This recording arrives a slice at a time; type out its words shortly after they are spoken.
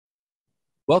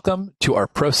Welcome to our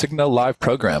Prosigna live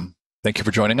program. Thank you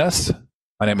for joining us.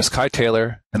 My name is Kai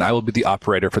Taylor, and I will be the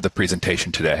operator for the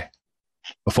presentation today.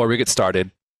 Before we get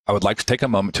started, I would like to take a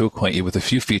moment to acquaint you with a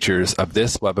few features of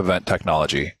this web event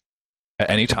technology. At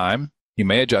any time, you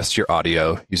may adjust your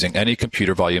audio using any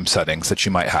computer volume settings that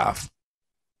you might have.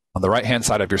 On the right-hand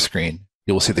side of your screen,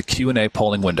 you will see the Q&A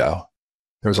polling window.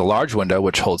 There is a large window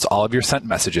which holds all of your sent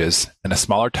messages and a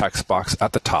smaller text box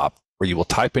at the top where you will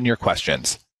type in your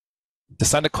questions. To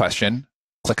send a question,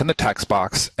 click in the text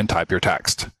box and type your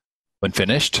text. When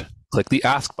finished, click the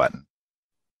Ask button.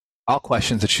 All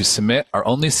questions that you submit are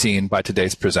only seen by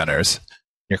today's presenters.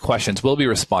 Your questions will be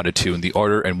responded to in the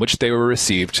order in which they were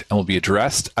received and will be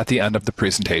addressed at the end of the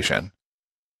presentation.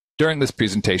 During this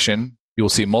presentation, you will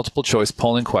see multiple choice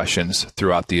polling questions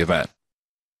throughout the event.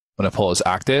 When a poll is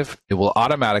active, it will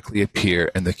automatically appear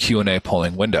in the Q&A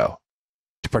polling window.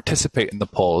 To participate in the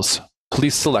polls,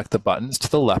 please select the buttons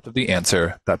to the left of the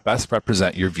answer that best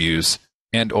represent your views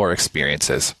and/or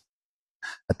experiences.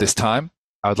 At this time,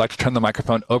 I would like to turn the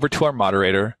microphone over to our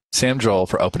moderator, Sam Joel,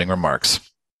 for opening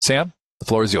remarks. Sam, the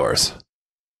floor is yours.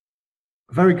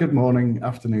 A very good morning,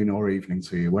 afternoon, or evening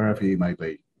to you, wherever you may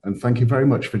be. And thank you very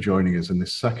much for joining us in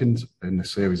this second in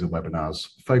this series of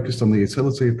webinars focused on the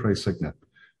utility of Prosigna,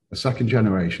 a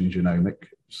second-generation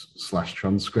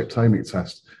genomic/transcriptomic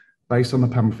test based on the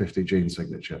PAM50 gene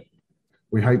signature.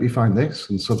 We hope you find this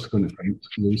and subsequent events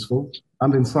useful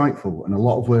and insightful, and a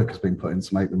lot of work has been put in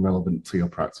to make them relevant to your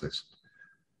practice.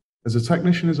 As a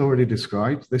technician has already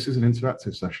described, this is an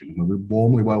interactive session where we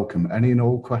warmly welcome any and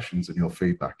all questions and your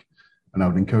feedback, and I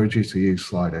would encourage you to use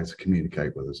Slido to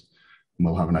communicate with us, and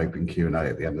we'll have an open Q&A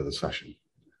at the end of the session.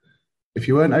 If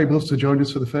you weren't able to join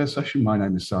us for the first session, my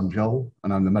name is Sam Joel,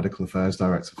 and I'm the Medical Affairs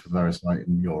Director for Veracyte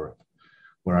in Europe,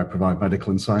 where I provide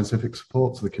medical and scientific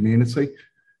support to the community,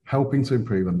 helping to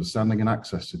improve understanding and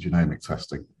access to genomic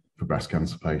testing for breast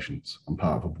cancer patients. I'm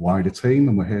part of a wider team,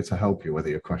 and we're here to help you whether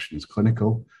your question is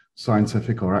clinical,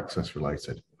 scientific, or access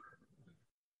related.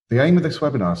 The aim of this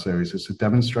webinar series is to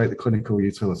demonstrate the clinical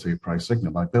utility of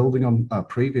Prosigna by building on our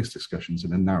previous discussions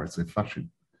in a narrative fashion.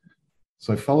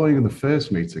 So following the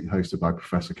first meeting hosted by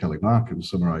Professor Kelly Markham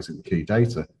summarising the key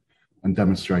data and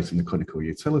demonstrating the clinical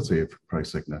utility of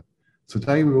Prosigna,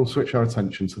 today we will switch our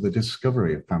attention to the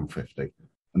discovery of PAM50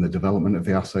 and the development of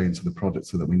the assay into the product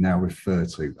that we now refer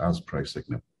to as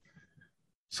Prosigna.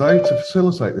 So to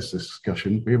facilitate this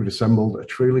discussion, we have assembled a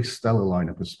truly stellar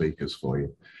lineup of speakers for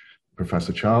you.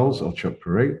 Professor Charles or Chuck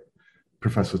Perou,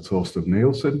 Professor Torsten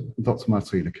Nielsen, and Dr.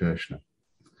 Martina Kirchner.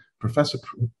 Professor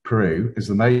Perou is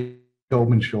the May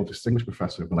Goldman Shaw Distinguished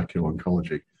Professor of Molecular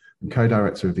Oncology and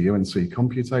co-director of the UNC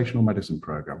Computational Medicine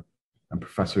Program and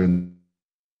Professor in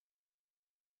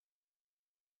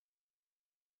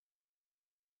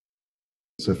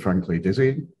frankly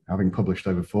dizzying, having published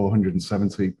over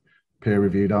 470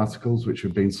 peer-reviewed articles which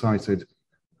have been cited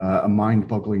a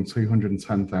mind-boggling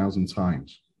 210,000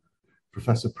 times.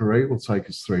 Professor Perou will take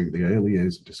us through the early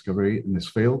years of discovery in this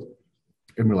field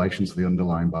in relation to the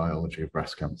underlying biology of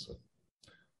breast cancer.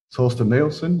 Torsten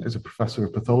Nielsen is a professor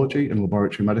of pathology and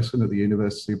laboratory medicine at the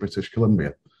University of British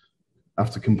Columbia.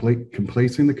 After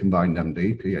completing the combined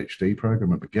MD/PhD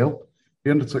program at McGill, he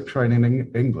undertook training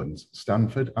in England,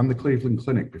 Stanford, and the Cleveland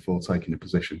Clinic before taking a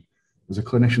position as a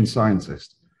clinician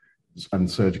scientist and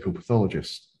surgical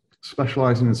pathologist,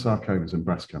 specialising in sarcomas and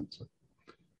breast cancer.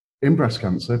 In breast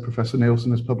cancer, Professor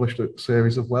Nielsen has published a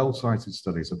series of well-cited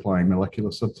studies applying molecular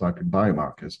subtyping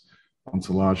biomarkers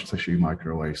onto large tissue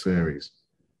microarray series.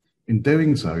 In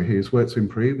doing so, he has worked to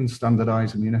improve and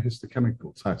standardise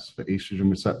immunohistochemical tests for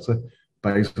estrogen receptor,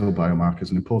 basal biomarkers,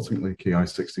 and importantly,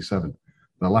 Ki67.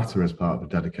 The latter as part of a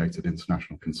dedicated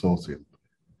international consortium.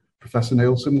 Professor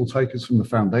Nielsen will take us from the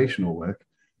foundational work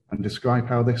and describe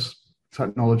how this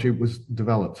technology was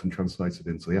developed and translated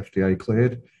into the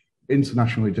FDA-cleared,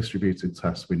 internationally distributed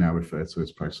test we now refer to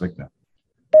as Prosigna.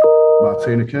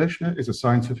 Martina Kirchner is a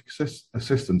scientific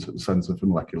assistant at the Centre for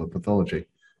Molecular Pathology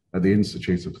at the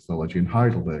Institute of Pathology in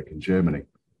Heidelberg in Germany.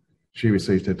 She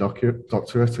received her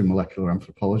doctorate in molecular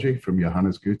anthropology from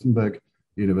Johannes Gutenberg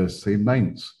University in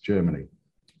Mainz, Germany.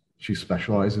 She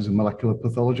specialises in molecular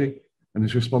pathology and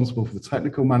is responsible for the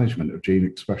technical management of gene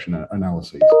expression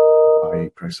analyses, i.e.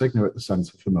 Prosigna at the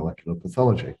Centre for Molecular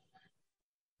Pathology.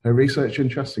 Her research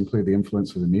interests include the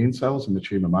influence of immune cells in the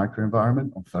tumour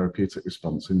microenvironment on therapeutic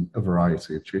response in a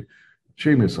variety of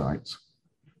tumour sites.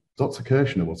 Dr.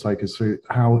 Kirchner will take us through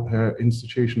how her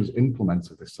institution has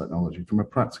implemented this technology from a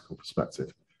practical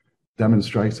perspective,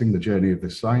 demonstrating the journey of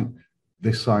this science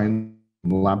from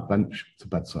lab bench to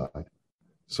bedside.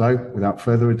 So, without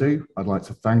further ado, I'd like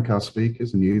to thank our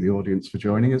speakers and you, the audience, for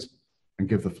joining us and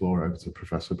give the floor over to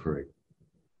Professor Perou.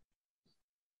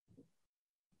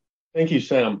 Thank you,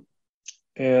 Sam.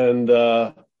 And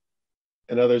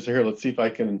others are here. Let's see if I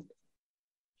can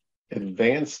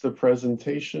advance the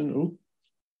presentation. Ooh.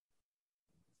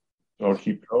 I'll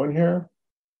keep going here.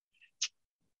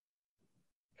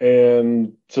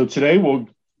 And so today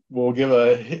we'll give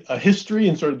a history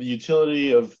and sort of the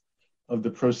utility of the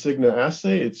Prosigna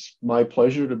assay. It's my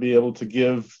pleasure to be able to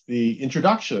give the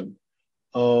introduction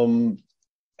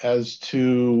as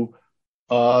to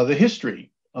the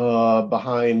history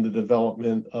behind the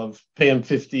development of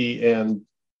PAM50 and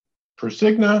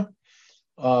Prosigna.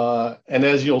 And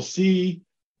as you'll see,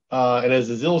 and as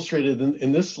is illustrated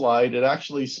in this slide, it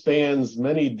actually spans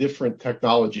many different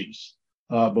technologies.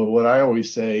 But what I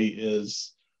always say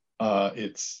is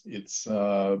it's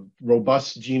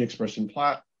robust gene expression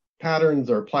patterns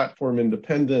are platform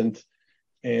independent,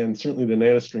 and certainly the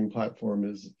nanostring platform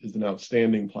is an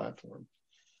outstanding platform.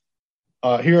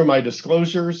 Here are my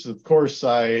disclosures. Of course,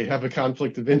 I have a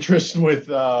conflict of interest with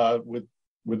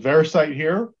Veracyte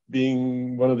here,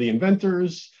 being one of the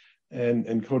inventors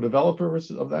and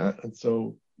co-developers of that. And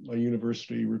so my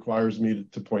university requires me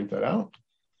to point that out.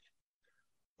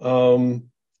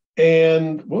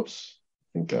 And whoops,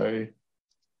 I think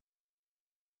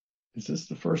is this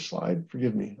the first slide?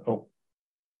 Forgive me. Oh,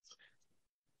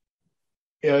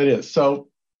 yeah, it is. So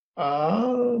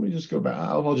let me just go back.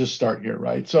 I'll just start here,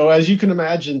 right? So as you can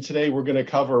imagine, today we're going to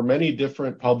cover many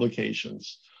different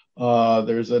publications.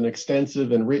 There's an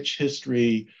extensive and rich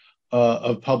history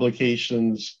of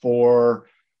publications for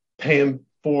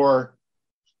PAM4,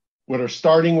 what are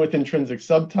starting with intrinsic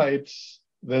subtypes,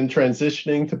 then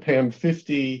transitioning to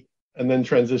PAM50, and then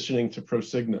transitioning to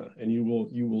Prosigna. And you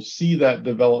will see that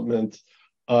development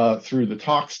through the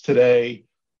talks today.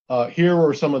 Here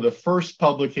were some of the first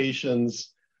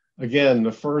publications. Again,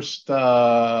 the first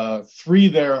three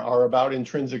there are about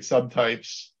intrinsic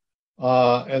subtypes.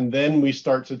 And then we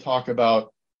start to talk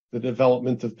about the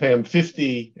development of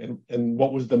PAM50 and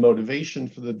what was the motivation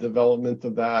for the development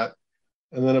of that.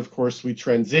 And then, of course, we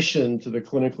transition to the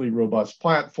clinically robust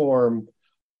platform.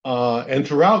 And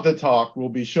throughout the talk, we'll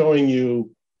be showing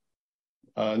you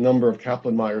a number of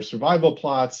Kaplan-Meier survival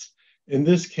plots, in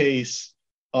this case,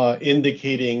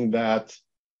 indicating that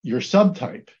your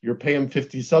subtype, your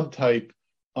PAM50 subtype,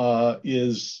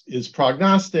 is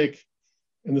prognostic.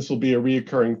 And this will be a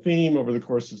reoccurring theme over the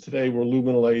course of today, where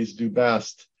luminal A's do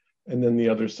best, and then the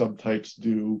other subtypes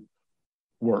do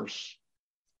worse.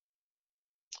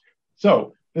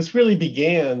 So this really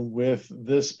began with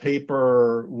this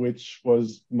paper, which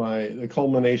was the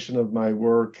culmination of my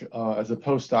work as a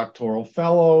postdoctoral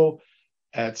fellow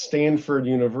at Stanford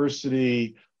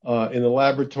University in the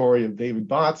laboratory of David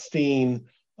Botstein.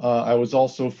 I was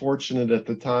also fortunate at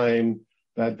the time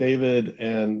that David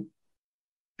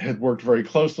had worked very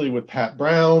closely with Pat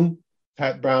Brown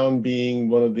being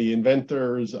one of the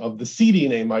inventors of the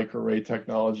cDNA microarray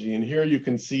technology. And here you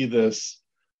can see this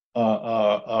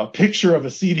a picture of a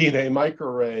cDNA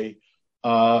microarray.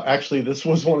 Actually, this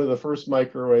was one of the first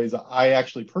microarrays I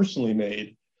actually personally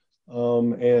made.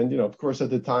 And, of course, at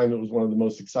the time, it was one of the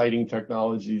most exciting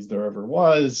technologies there ever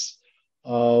was.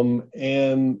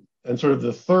 And sort of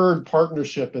the third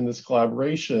partnership in this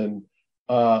collaboration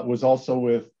was also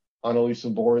with Annelise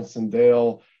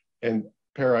Borensen-Dale and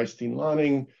Per Eystein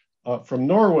Lanning from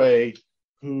Norway,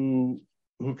 who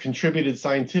contributed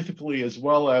scientifically as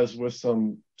well as with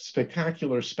some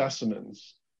spectacular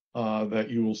specimens that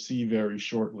you will see very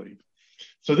shortly.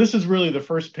 So this is really the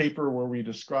first paper where we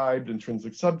described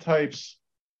intrinsic subtypes.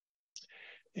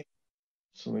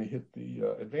 So let me hit the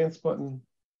advance button.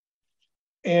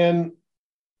 And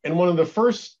one of the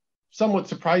first somewhat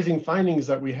surprising findings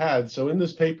that we had, so in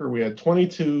this paper, we had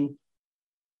 22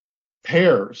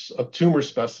 pairs of tumor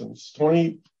specimens,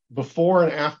 20 before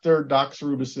and after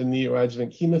doxorubicin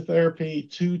neoadjuvant chemotherapy,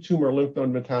 2 tumor lymph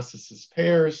node metastasis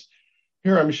pairs.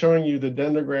 Here I'm showing you the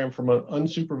dendrogram from an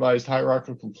unsupervised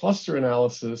hierarchical cluster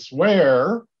analysis,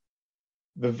 where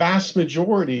the vast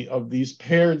majority of these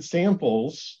paired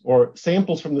samples, or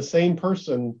samples from the same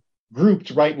person,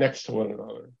 grouped right next to one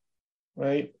another,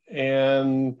 right?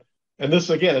 And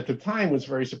this, again, at the time was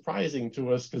very surprising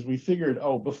to us, because we figured,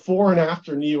 before and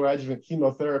after neoadjuvant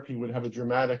chemotherapy would have a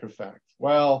dramatic effect.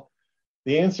 Well,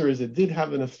 the answer is it did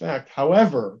have an effect.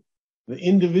 However, the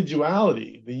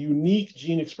individuality, the unique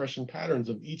gene expression patterns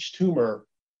of each tumor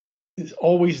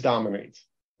always dominates,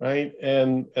 right?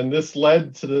 And this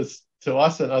led to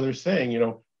us and others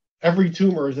saying, every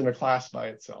tumor is in a class by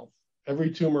itself.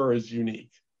 Every tumor is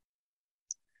unique.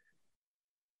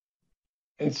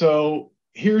 And so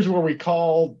here's where we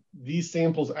call these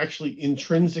samples actually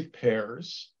intrinsic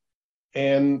pairs.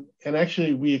 And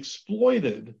actually, we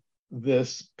exploited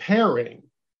this pairing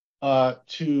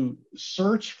to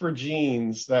search for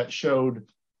genes that showed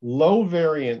low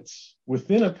variance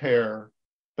within a pair,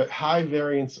 but high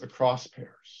variance across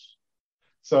pairs.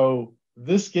 So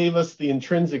this gave us the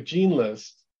intrinsic gene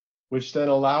list, which then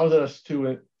allowed us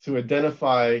to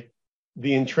identify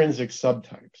the intrinsic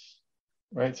subtypes,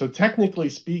 right? So technically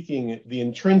speaking, the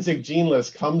intrinsic gene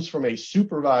list comes from a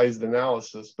supervised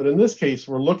analysis, but in this case,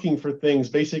 we're looking for things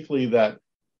basically that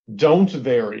don't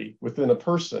vary within a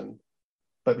person,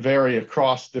 but vary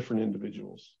across different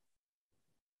individuals.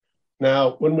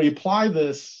 Now, when we apply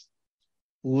this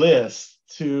list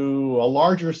to a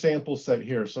larger sample set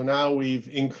here, so now we've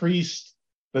increased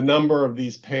the number of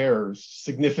these pairs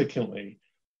significantly,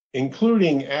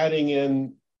 including adding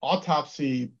in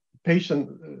autopsy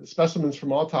patient specimens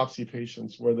from autopsy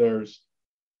patients where there's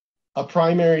a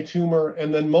primary tumor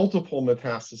and then multiple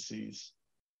metastases.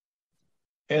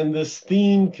 And this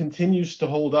theme continues to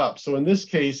hold up. So in this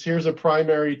case, here's a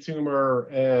primary tumor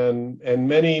and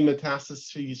many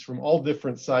metastases from all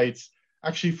different sites,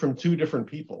 actually from 2 different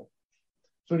people.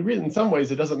 So in some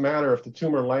ways, it doesn't matter if the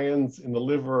tumor lands in the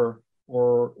liver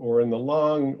or in the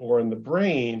lung or in the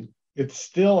brain, it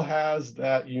still has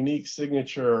that unique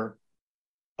signature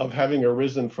of having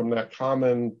arisen from that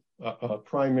common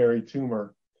primary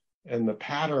tumor. And the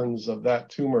patterns of that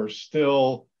tumor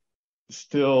still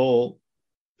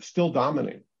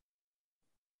dominate.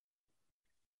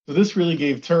 So this really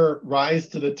gave rise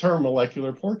to the term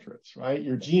molecular portraits, right?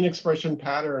 Your gene expression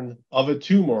pattern of a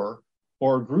tumor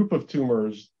or a group of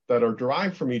tumors that are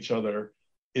derived from each other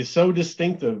is so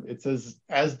distinctive, it's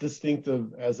as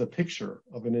distinctive as a picture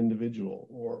of an individual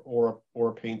or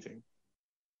a painting.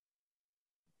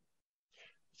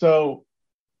 So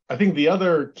I think the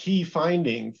other key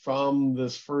finding from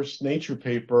this first Nature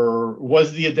paper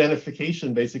was the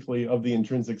identification, basically, of the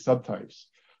intrinsic subtypes,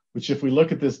 which if we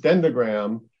look at this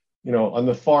dendrogram, on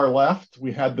the far left,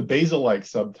 we had the basal-like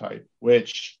subtype,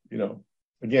 which,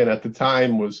 again, at the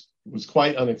time was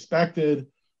quite unexpected.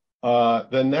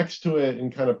 Then next to it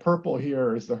in kind of purple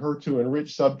here is the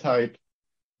HER2-enriched subtype.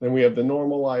 Then we have the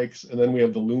normal-likes, and then we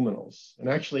have the luminals. And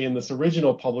actually, in this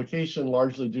original publication,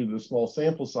 largely due to the small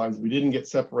sample size, we didn't get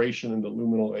separation into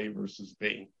luminal A versus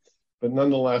B. But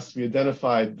nonetheless, we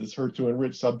identified this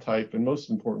HER2-enriched subtype, and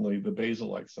most importantly, the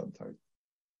basal-like subtype.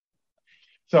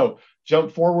 So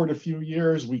jump forward a few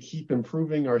years, we keep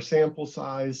improving our sample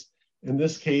size. In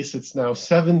this case, it's now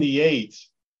 78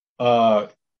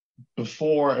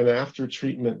 before and after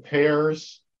treatment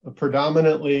pairs,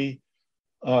 predominantly.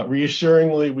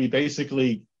 Reassuringly, we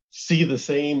basically see the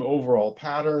same overall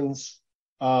patterns.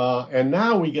 And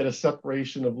now we get a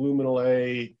separation of luminal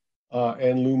A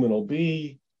and luminal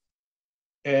B.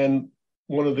 And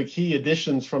one of the key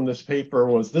additions from this paper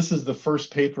was this is the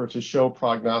first paper to show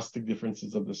prognostic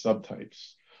differences of the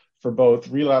subtypes for both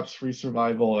relapse-free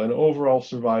survival and overall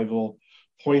survival,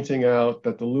 pointing out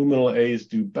that the luminal A's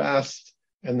do best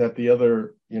and that the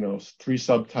other, 3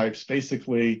 subtypes,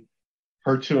 basically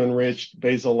HER2-enriched,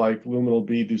 basal-like, luminal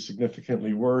B do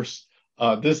significantly worse.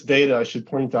 This data, I should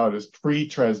point out, is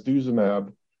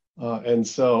pre-trastuzumab. And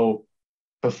so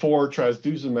before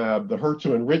trastuzumab, the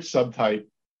HER2-enriched subtype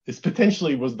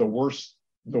was the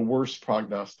worst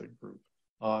prognostic group.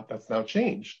 That's now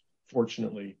changed,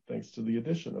 fortunately, thanks to the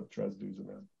addition of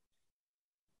trastuzumab.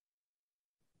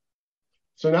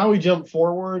 So now we jump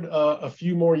forward a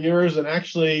few more years, and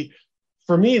actually,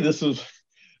 for me, this was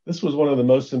one of the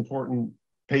most important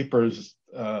papers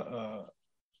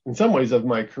in some ways of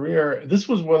my career. This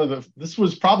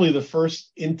was probably the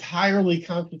first entirely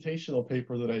computational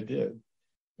paper that I did.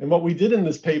 And what we did in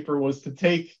this paper was to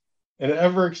take an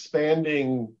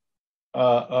ever-expanding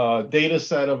data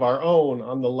set of our own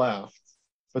on the left,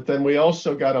 but then we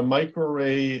also got a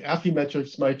microarray,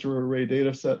 Affymetrix microarray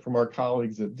data set from our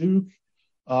colleagues at Duke,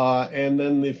 and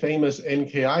then the famous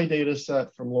NKI data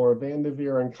set from Laura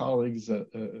Vanderveer and colleagues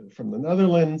from the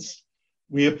Netherlands.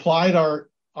 We applied our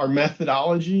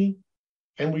methodology,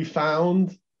 and we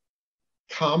found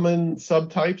common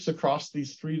subtypes across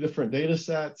these 3 different data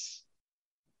sets.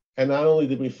 And not only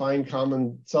did we find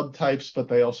common subtypes, but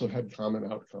they also had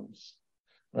common outcomes,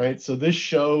 right? So this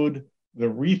showed the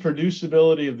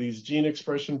reproducibility of these gene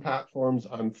expression platforms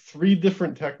on 3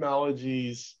 different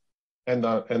technologies and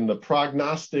the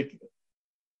prognostic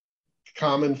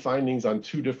common findings on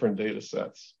 2 different data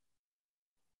sets.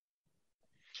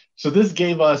 So this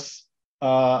gave us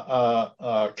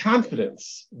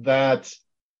confidence that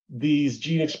these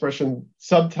gene expression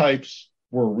subtypes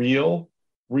were real,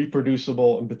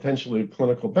 reproducible, and potentially of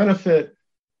clinical benefit.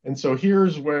 And so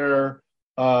here's where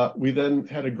we then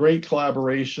had a great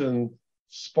collaboration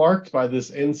sparked by this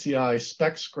NCI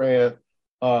SPECS grant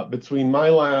between my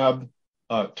lab,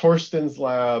 Torsten's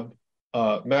lab,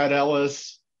 Matt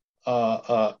Ellis,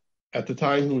 at the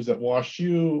time who was at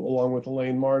WashU, along with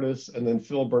Elaine Martis, and then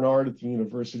Phil Bernard at the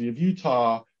University of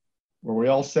Utah, where we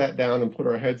all sat down and put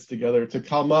our heads together to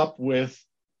come up with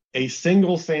a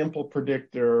single sample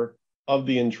predictor of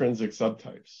the intrinsic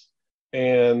subtypes.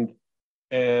 And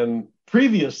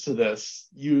previous to this,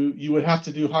 you would have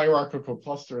to do hierarchical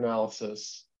cluster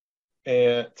analysis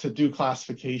and to do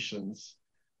classifications.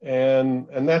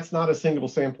 And that's not a single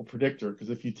sample predictor, because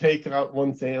if you take out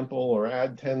one sample or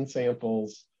add 10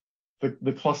 samples,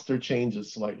 the cluster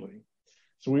changes slightly.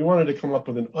 So we wanted to come up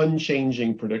with an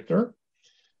unchanging predictor.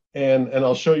 And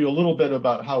I'll show you a little bit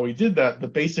about how we did that,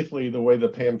 but basically the way the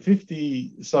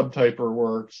PAM50 subtyper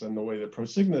works and the way the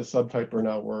Prosigna subtyper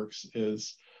now works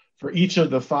is for each of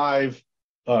the 5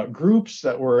 groups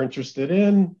that we're interested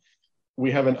in,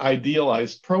 we have an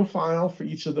idealized profile for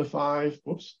each of the 5.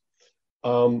 Whoops.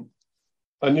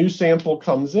 A new sample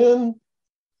comes in,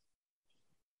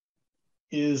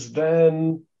 is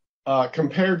then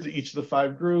compared to each of the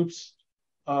 5 groups,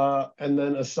 and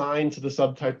then assigned to the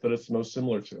subtype that it's most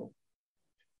similar to.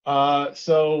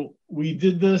 So we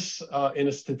did this in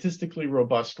a statistically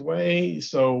robust way.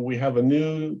 So we have a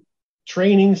new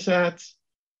training set.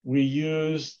 We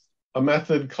used a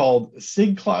method called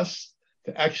SIGCLUS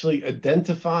to actually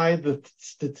identify the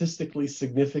statistically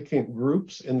significant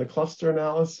groups in the cluster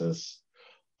analysis.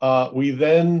 We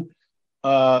then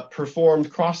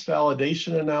performed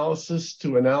cross-validation analysis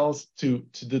to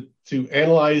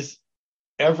analyze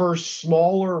ever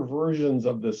smaller versions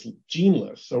of this gene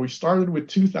list. So we started with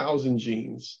 2,000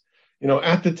 genes. You know,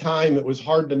 at the time, it was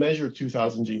hard to measure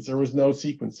 2,000 genes. There was no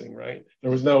sequencing, right?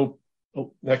 There was no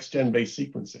next-gen based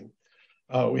sequencing.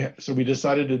 So we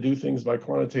decided to do things by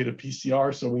quantitative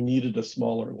PCR, so we needed a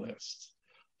smaller list.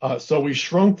 So we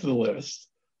shrunk the list.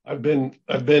 I've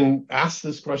been asked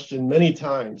this question many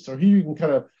times. So here you can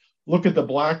kind of look at the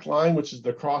black line, which is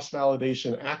the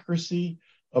cross-validation accuracy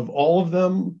of all of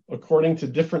them according to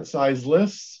different size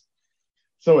lists.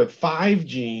 So at 5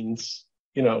 genes,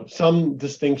 you know, some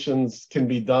distinctions can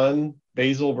be done,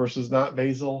 basal versus not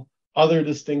basal. Other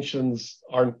distinctions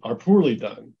are poorly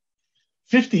done.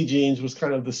 50 genes was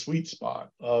kind of the sweet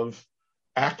spot of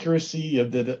accuracy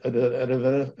of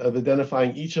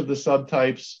identifying each of the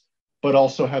subtypes, but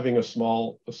also having a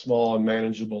small and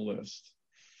manageable list.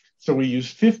 So we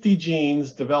used 50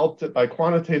 genes, developed it by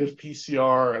quantitative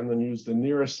PCR, and then used the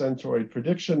nearest centroid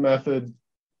prediction method.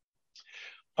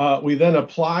 We then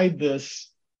applied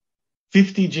this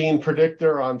 50 gene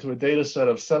predictor onto a data set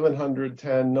of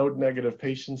 710 node-negative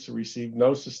patients who received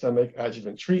no systemic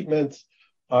adjuvant treatment,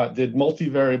 did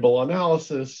multivariable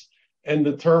analysis, and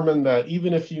determined that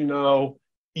even if you know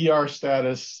ER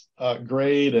status,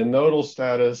 grade, and nodal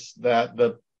status, that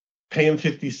the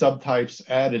PAM50 subtypes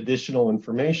add additional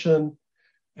information.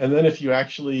 And then if you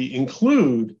actually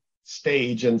include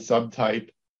stage and subtype,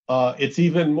 it's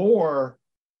even more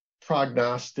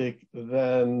prognostic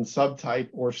than subtype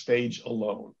or stage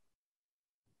alone.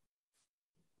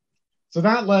 So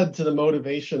that led to the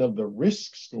motivation of the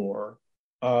risk score,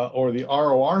 or the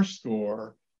ROR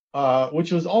score,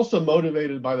 which was also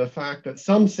motivated by the fact that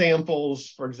some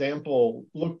samples, for example,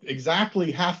 looked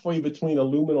exactly halfway between a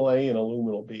luminal A and a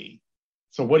luminal B.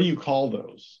 So what do you call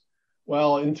those?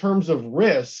 Well, in terms of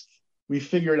risk, we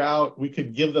figured out we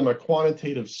could give them a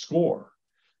quantitative score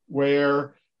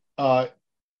where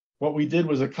what we did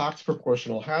was a Cox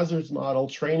proportional hazards model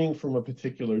training from a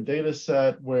particular data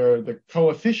set where the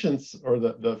coefficients or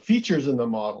the features in the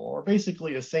model are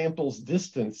basically a sample's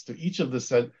distance to each of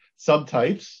the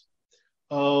subtypes.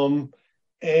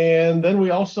 And then we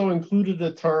also included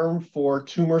a term for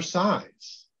tumor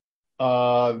size,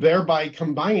 thereby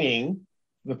combining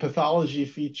the pathology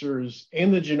features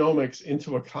and the genomics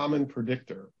into a common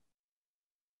predictor.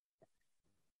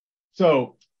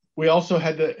 So we also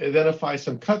had to identify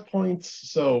some cut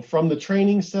points. So from the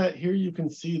training set, here you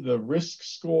can see the risk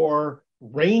score,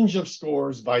 range of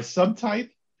scores by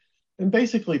subtype, and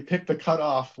basically pick the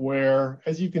cutoff where,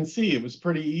 as you can see, it was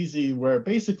pretty easy, where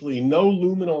basically no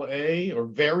luminal A or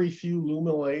very few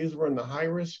luminal A's were in the high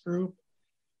risk group,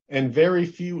 and very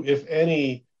few, if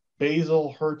any,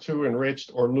 basal, HER2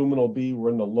 enriched, or luminal B were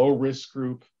in the low risk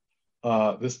group.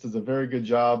 This does a very good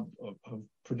job of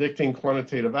predicting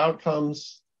quantitative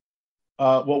outcomes.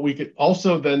 What we could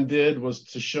also then did was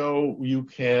to show you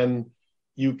can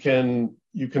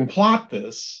plot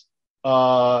this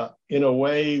in a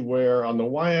way where on the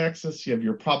y-axis you have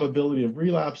your probability of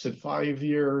relapse at 5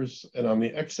 years, and on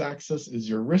the x-axis is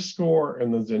your risk score,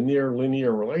 and there's a near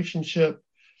linear relationship.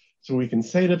 So we can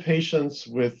say to patients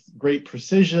with great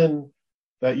precision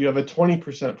that you have a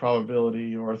 20%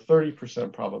 probability or a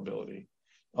 30% probability.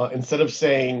 Instead of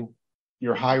saying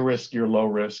you're high risk, you're low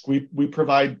risk, we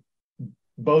provide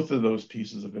both of those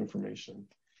pieces of information.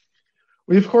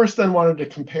 We, of course, then wanted to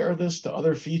compare this to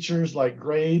other features like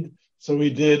grade. So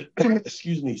we did,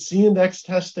 C-index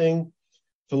testing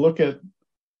to look at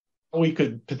how we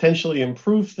could potentially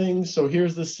improve things. So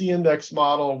here's the C-index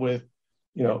model with,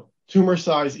 tumor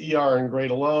size, ER, and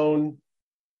grade alone.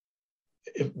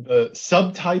 If the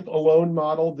subtype alone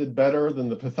model did better than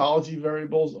the pathology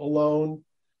variables alone,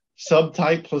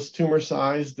 subtype plus tumor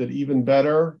size did even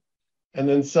better. And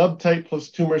then subtype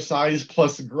plus tumor size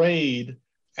plus grade,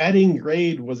 adding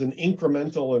grade was an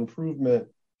incremental improvement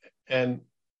and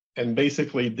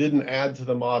basically didn't add to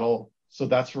the model. So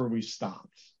that's where we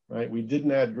stopped, right? We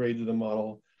didn't add grade to the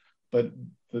model, but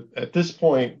at this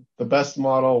point, the best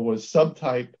model was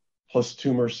subtype plus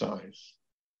tumor size.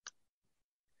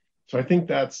 So I think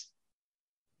that's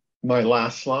my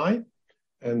last slide,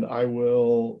 and I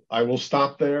will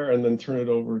stop there and then turn it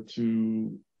over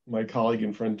to my colleague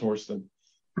and friend Torsten.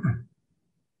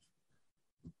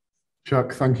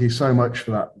 Chuck, thank you so much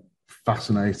for that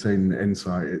fascinating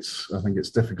insight. I think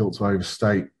it's difficult to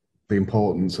overstate the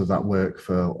importance of that work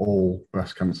for all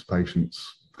breast cancer patients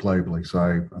globally.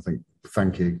 So I think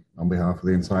thank you on behalf of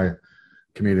the entire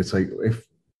community. If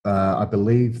I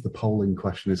believe the polling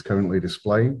question is currently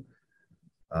displaying.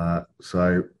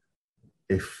 So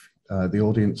if the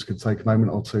audience could take a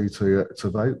moment or two to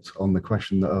vote on the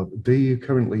question of, do you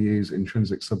currently use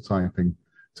intrinsic subtyping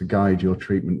to guide your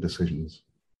treatment decisions?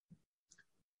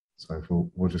 So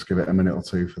we'll just give it a minute or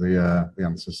two for the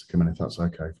answers to come in, if that's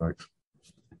okay, folks.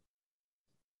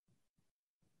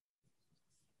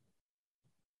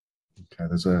 Okay,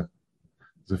 there's a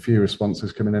few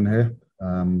responses coming in here.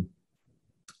 I'll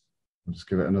just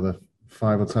give it another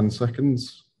 5 or 10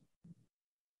 seconds.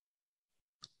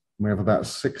 We have about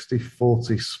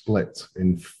 60-40 split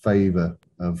in favor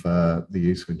of the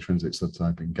use of intrinsic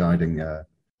subtyping guiding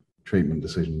treatment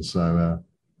decisions. So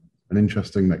an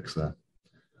interesting mix there.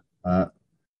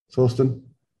 Torsten,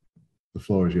 the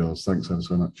floor is yours. Thanks ever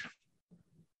so much.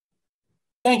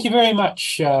 Thank you very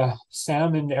much,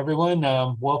 Sam and everyone.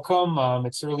 Welcome.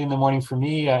 It's early in the morning for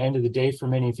me, end of the day for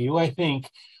many of you, I think.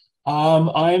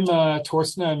 I'm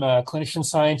Torsten. I'm a clinician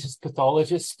scientist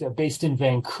pathologist based in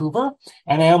Vancouver,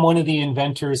 and I am one of the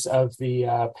inventors of the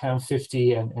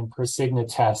PAM50 and Prosigna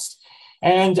test.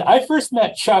 And I first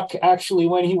met Chuck actually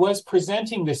when he was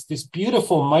presenting this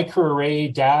beautiful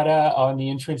microarray data on the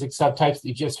intrinsic subtypes that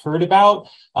you just heard about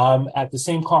at the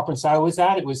same conference I was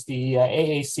at. It was the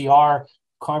AACR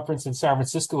conference in San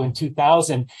Francisco in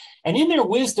 2000. And in their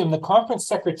wisdom, the conference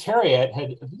secretariat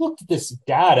had looked at this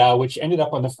data, which ended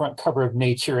up on the front cover of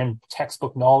Nature and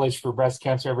textbook knowledge for breast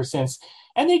cancer ever since.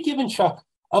 And they'd given Chuck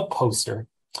a poster.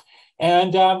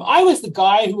 And I was the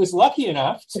guy who was lucky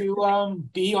enough to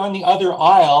be on the other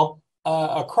aisle,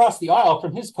 across the aisle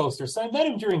from his poster. So I met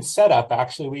him during setup,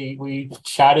 actually. We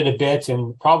chatted a bit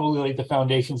and probably laid the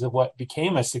foundations of what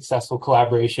became a successful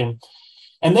collaboration.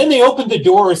 And then they opened the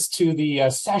doors to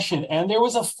the session, and there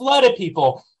was a flood of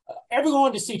people. Everyone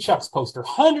wanted to see Chuck's poster,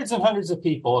 hundreds and hundreds of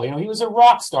people. He was a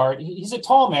rock star. He's a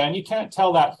tall man. You can't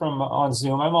tell that from on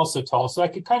Zoom. I'm also tall, so I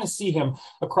could kind of see him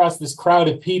across this crowd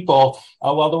of people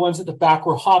while the ones at the back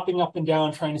were hopping up and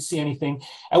down trying to see anything,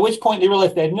 at which point they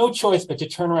realized they had no choice but to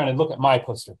turn around and look at my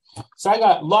poster. So I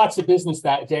got lots of business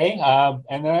that day,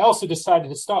 and then I also decided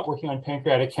to stop working on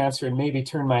pancreatic cancer and maybe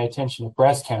turn my attention to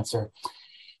breast cancer.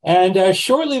 And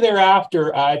shortly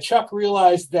thereafter, Chuck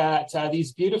realized that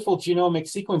these beautiful genomic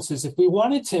sequences, if we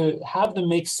wanted to have them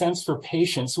make sense for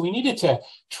patients, we needed to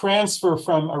transfer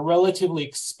from a relatively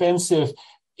expensive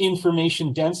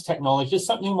information-dense technology to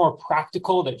something more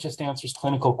practical that just answers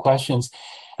clinical questions.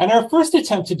 And our first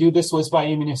attempt to do this was by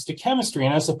immunohistochemistry.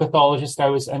 And as a pathologist, I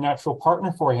was a natural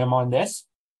partner for him on this.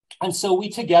 And so we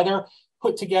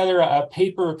put together a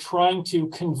paper trying to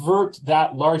convert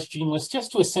that large gene list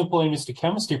just to a simple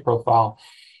immunohistochemistry profile.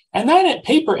 And that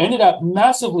paper ended up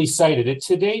massively cited.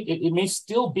 To date, it may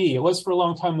still be, it was for a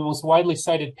long time, the most widely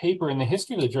cited paper in the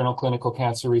history of the journal Clinical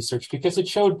Cancer Research, because it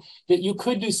showed that you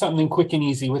could do something quick and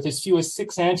easy with as few as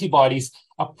 6 antibodies,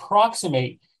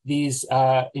 approximate these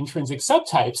intrinsic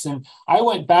subtypes. And I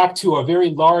went back to a very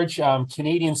large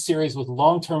Canadian series with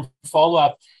long-term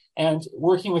follow-up, and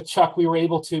working with Chuck, we were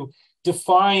able to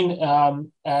define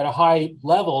at a high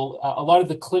level a lot of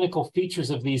the clinical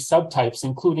features of these subtypes,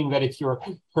 including that if you're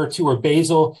HER2 or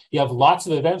basal, you have lots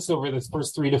of events over the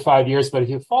first 3 to 5 years, but if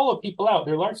you follow people out,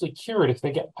 they're largely cured if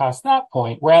they get past that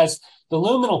point, whereas the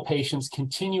luminal patients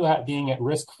continue being at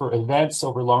risk for events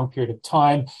over a long period of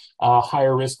time,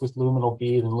 higher risk with luminal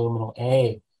B than luminal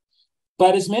A.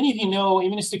 But as many of you know,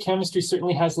 immunohistochemistry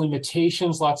certainly has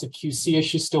limitations. Lots of QC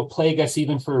issues still plague us,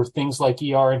 even for things like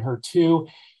ER and HER2.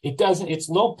 It's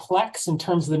low plex in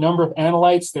terms of the number of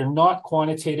analytes. They're not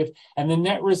quantitative. And the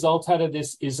net result out of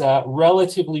this is a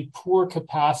relatively poor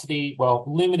capacity,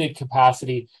 limited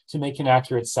capacity to make an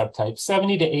accurate subtype.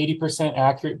 70 to 80%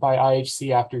 accurate by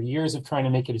IHC after years of trying to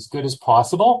make it as good as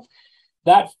possible.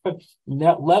 That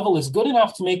level is good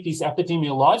enough to make these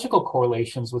epidemiological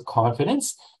correlations with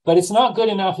confidence, but it's not good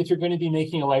enough if you're going to be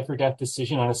making a life or death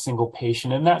decision on a single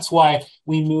patient. And that's why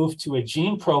we moved to a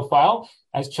gene profile,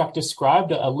 as Chuck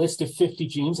described, a list of 50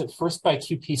 genes at first by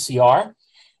qPCR.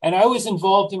 And I was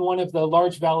involved in one of the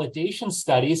large validation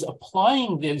studies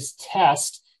applying this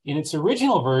test in its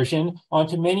original version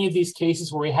onto many of these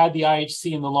cases where we had the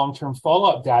IHC and the long-term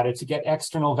follow-up data to get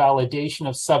external validation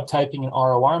of subtyping and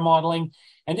ROR modeling,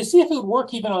 and to see if it would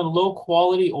work even on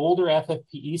low-quality, older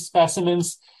FFPE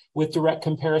specimens with direct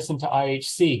comparison to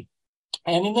IHC.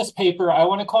 And in this paper, I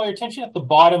want to call your attention at the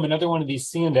bottom, another one of these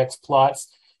C-index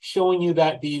plots showing you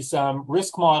that these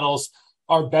risk models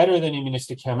are better than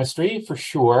immunohistochemistry for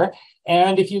sure.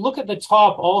 And if you look at the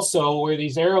top also where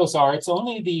these arrows are, it's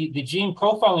only the gene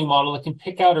profiling model that can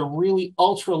pick out a really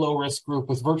ultra low risk group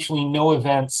with virtually no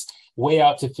events way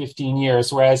out to 15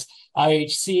 years, whereas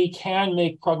IHC can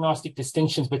make prognostic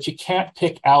distinctions, but you can't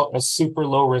pick out a super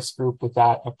low risk group with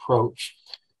that approach.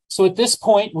 So at this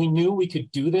point, we knew we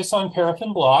could do this on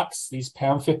paraffin blocks, these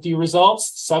PAM50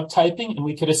 results, subtyping, and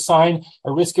we could assign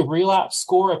a risk of relapse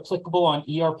score applicable on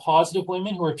ER positive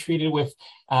women who are treated with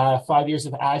 5 years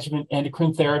of adjuvant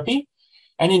endocrine therapy.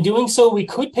 And in doing so, we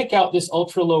could pick out this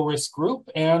ultra low risk group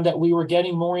and that we were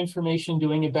getting more information,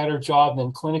 doing a better job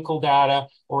than clinical data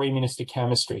or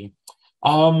immunohistochemistry.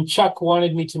 Chuck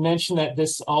wanted me to mention that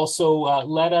this also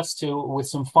led us to, with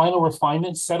some final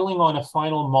refinements, settling on a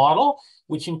final model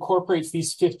which incorporates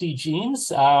these 50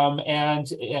 genes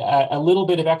and a little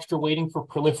bit of extra weighting for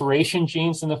proliferation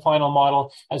genes in the final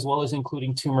model, as well as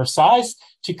including tumor size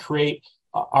to create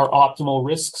our optimal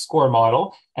risk score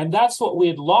model. And that's what we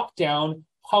had locked down,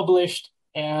 published,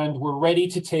 and we're ready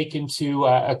to take into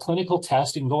a clinical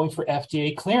test and going for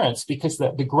FDA clearance, because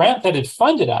the grant that had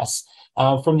funded us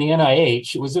from the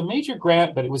NIH, it was a major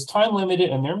grant, but it was time limited,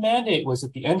 and their mandate was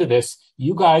at the end of this,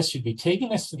 you guys should be taking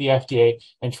this to the FDA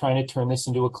and trying to turn this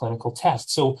into a clinical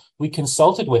test. So we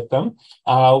consulted with them.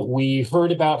 We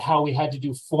heard about how we had to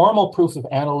do formal proof of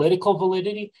analytical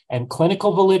validity and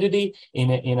clinical validity in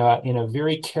a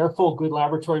very careful, good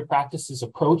laboratory practices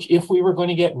approach if we were going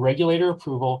to get regulator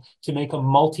approval to make a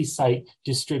multi-site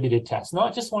distributed test,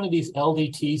 not just one of these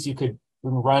LDTs you could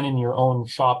run in your own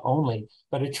shop only,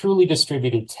 but a truly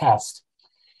distributed test.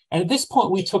 And at this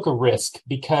point, we took a risk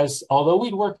because although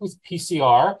we'd worked with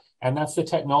PCR, and that's the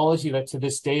technology that to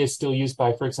this day is still used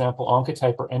by, for example,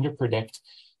 Oncotype or EndoPredict,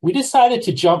 we decided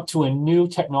to jump to a new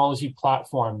technology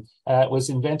platform. It was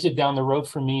invented down the road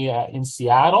from me in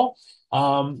Seattle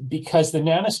because the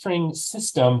nanostring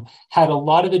system had a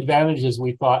lot of advantages,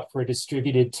 we thought, for a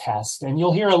distributed test. And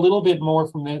you'll hear a little bit more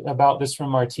about this from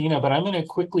Martina, but I'm going to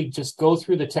quickly just go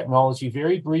through the technology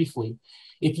very briefly.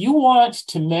 If you want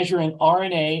to measure an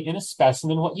RNA in a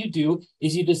specimen, what you do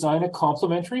is you design a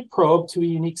complementary probe to a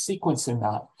unique sequence in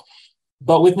that.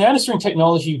 But with nanostring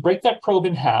technology, you break that probe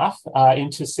in half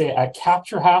into, say, a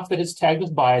capture half that is tagged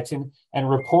with biotin and a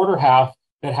reporter half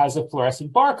that has a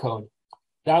fluorescent barcode.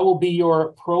 That will be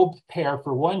your probe pair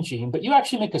for one gene, but you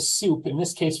actually make a soup, in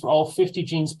this case for all 50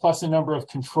 genes plus a number of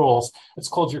controls. It's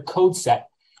called your code set.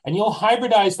 And you'll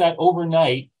hybridize that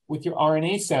overnight with your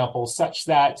RNA samples such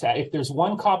that if there's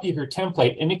one copy of your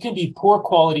template, and it can be poor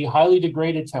quality, highly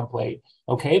degraded template,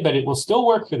 okay, but it will still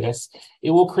work for this.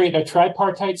 It will create a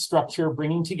tripartite structure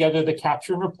bringing together the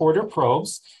capture and reporter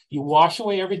probes. You wash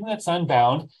away everything that's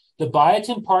unbound. The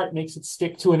biotin part makes it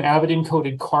stick to an avid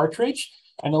encoded cartridge.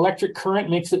 An electric current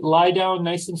makes it lie down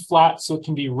nice and flat so it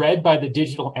can be read by the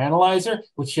digital analyzer,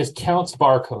 which just counts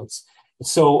barcodes.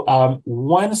 So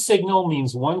one signal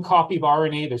means one copy of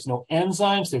RNA. There's no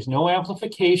enzymes. There's no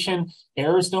amplification.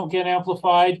 Errors don't get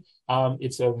amplified.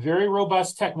 It's a very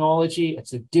robust technology.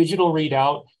 It's a digital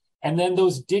readout. And then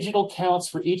those digital counts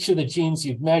for each of the genes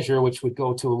you'd measure, which would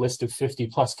go to a list of 50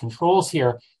 plus controls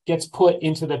here, gets put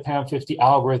into the PAM50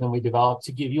 algorithm we developed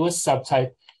to give you a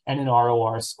subtype and an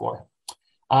ROR score.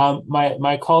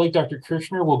 My colleague, Dr.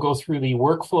 Kirchner, will go through the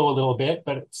workflow a little bit,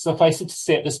 but suffice it to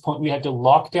say at this point, we had to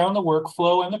lock down the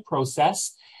workflow and the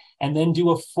process and then do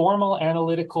a formal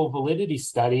analytical validity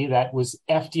study that was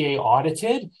FDA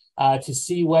audited to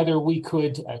see whether we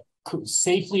could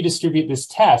safely distribute this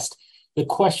test. The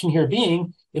question here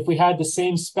being, if we had the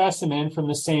same specimen from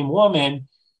the same woman,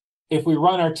 if we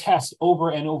run our test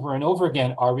over and over and over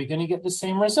again, are we going to get the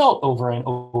same result over and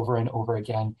over and over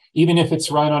again? Even if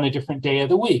it's run on a different day of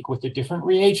the week with a different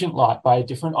reagent lot by a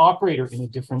different operator in a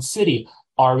different city,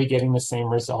 are we getting the same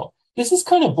result? This is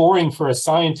kind of boring for a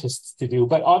scientist to do,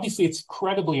 but obviously it's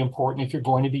incredibly important if you're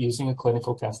going to be using a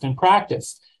clinical test in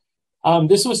practice.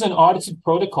 This was an audited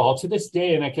protocol to this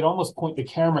day, and I could almost point the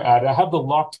camera at it. I have the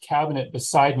locked cabinet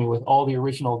beside me with all the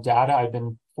original data. I've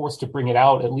been forced to bring it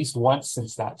out at least once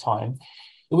since that time.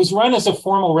 It was run as a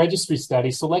formal registry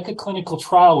study. So like a clinical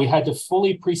trial, we had to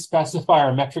fully pre-specify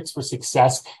our metrics for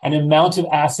success, an amount of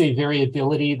assay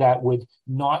variability that would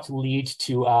not lead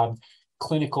to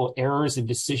clinical errors in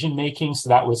decision making. So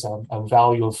that was a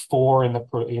value of 4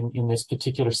 in this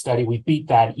particular study. We beat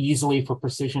that easily for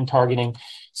precision targeting.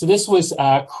 So this was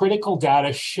critical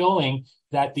data showing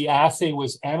that the assay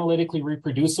was analytically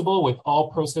reproducible with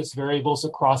all process variables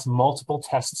across multiple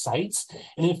test sites.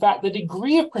 And in fact, the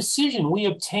degree of precision we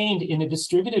obtained in a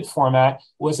distributed format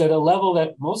was at a level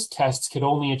that most tests could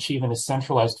only achieve in a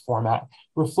centralized format,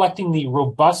 reflecting the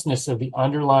robustness of the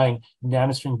underlying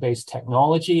nanostring-based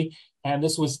technology. And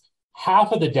this was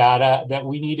half of the data that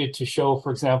we needed to show,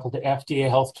 for example, to FDA,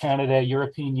 Health Canada,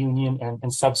 European Union,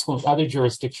 and subsequent other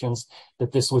jurisdictions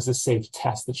that this was a safe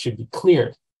test that should be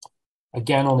cleared.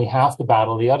 Again, only half the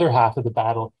battle. The other half of the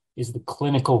battle is the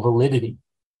clinical validity.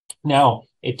 Now,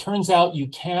 it turns out you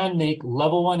can make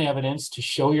level 1 evidence to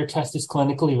show your test is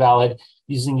clinically valid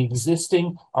using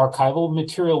existing archival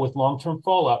material with long-term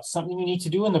follow-up, something you need to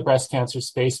do in the breast cancer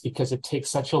space because it takes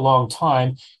such a long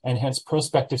time, and hence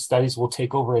prospective studies will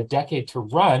take over a decade to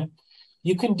run.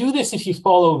 You can do this if you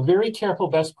follow very careful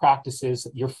best practices,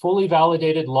 your fully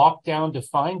validated, locked down,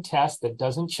 defined test that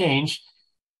doesn't change.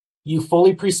 You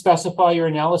fully pre-specify your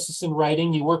analysis in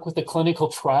writing. You work with a clinical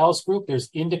trials group. There's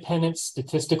independent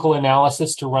statistical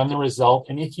analysis to run the result.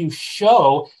 And if you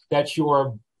show that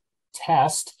your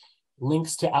test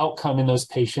links to outcome in those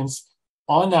patients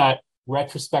on that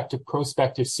retrospective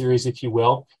prospective series, if you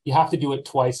will, you have to do it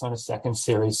twice on a second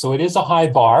series. So it is a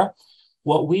high bar.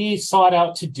 What we sought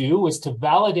out to do was to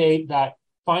validate that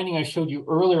finding I showed you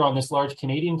earlier on this large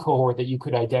Canadian cohort that you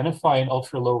could identify an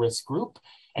ultra low risk group,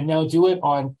 and now do it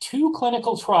on 2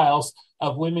 clinical trials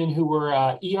of women who were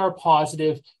ER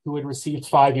positive who had received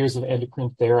 5 years of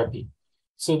endocrine therapy.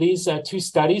 So these 2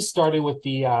 studies started with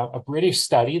a British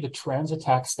study, the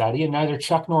TransAttack study, and neither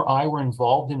Chuck nor I were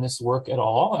involved in this work at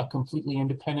all, a completely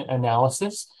independent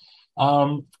analysis.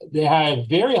 They had a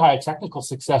very high technical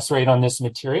success rate on this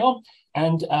material,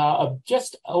 and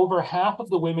just over half of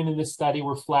the women in this study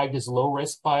were flagged as low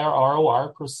risk by our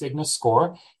ROR Prosigna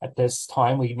score. At this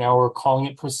time, we now are calling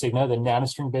it Prosigna, the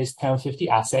nanostring-based PAM50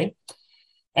 assay.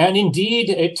 And indeed,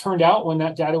 it turned out when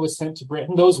that data was sent to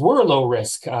Britain, those were low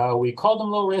risk. We called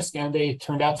them low risk, and they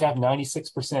turned out to have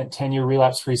 96% 10-year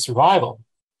relapse-free survival.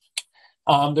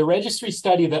 The registry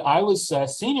study that I was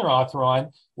senior author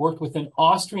on worked with the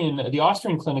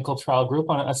Austrian clinical trial group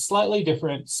on a slightly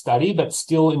different study, but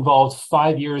still involved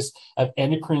 5 years of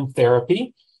endocrine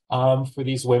therapy for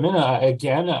these women.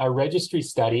 Again, a registry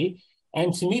study.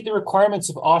 And to meet the requirements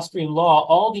of Austrian law,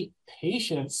 all the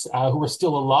patients who were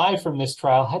still alive from this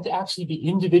trial had to actually be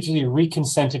individually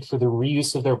reconsented for the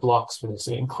reuse of their blocks for this.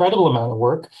 An incredible amount of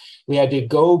work. We had to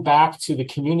go back to the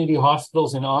community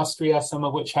hospitals in Austria, some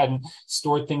of which hadn't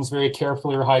stored things very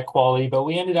carefully or high quality, but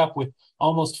we ended up with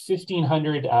almost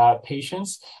 1,500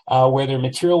 patients where their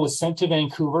material was sent to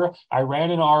Vancouver. I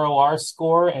ran an ROR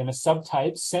score and a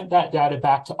subtype, sent that data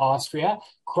back to Austria,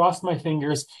 crossed my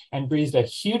fingers, and breathed a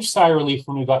huge sigh of relief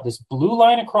when we got this blue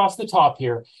line across the top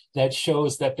here that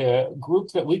shows that the group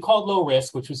that we called low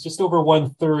risk, which was just over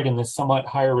 1/3 in the somewhat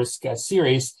higher risk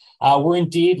series, were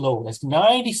indeed low risk,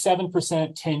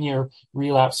 97% 10-year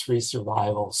relapse-free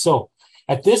survival. So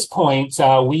at this point,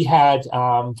 we had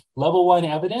level 1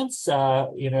 evidence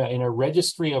in a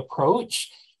registry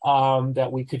approach that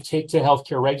we could take to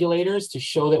healthcare regulators to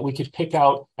show that we could pick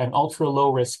out an ultra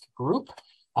low risk group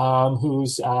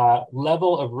whose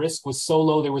level of risk was so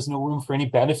low there was no room for any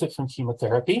benefit from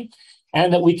chemotherapy,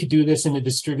 and that we could do this in a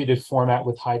distributed format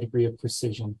with high degree of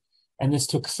precision. And this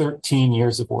took 13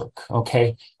 years of work, from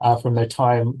the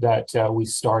time that we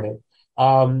started.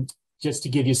 Just to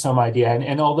give you some idea.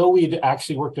 And although we'd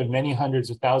actually worked on many hundreds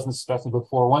of thousands of specimens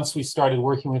before, once we started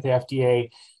working with the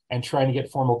FDA and trying to get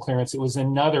formal clearance, it was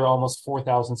another almost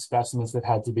 4,000 specimens that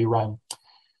had to be run.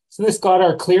 So this got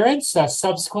our clearance.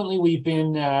 Subsequently, we've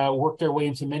been worked our way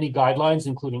into many guidelines,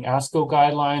 including ASCO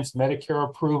guidelines, Medicare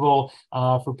approval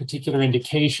for particular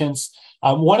indications.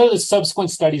 One of the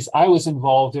subsequent studies I was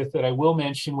involved with that I will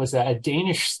mention was a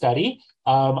Danish study.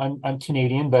 I'm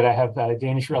Canadian, but I have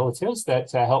Danish relatives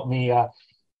that helped me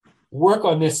work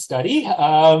on this study.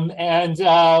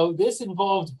 This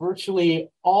involved virtually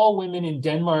all women in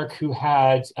Denmark who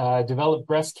had developed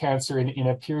breast cancer in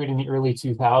a period in the early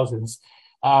 2000s.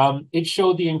 It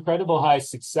showed the incredible high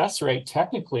success rate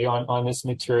technically on this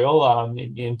material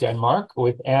in Denmark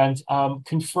and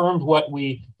confirmed what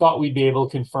we thought we'd be able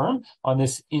to confirm on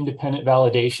this independent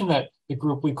validation that the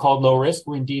group we called low risk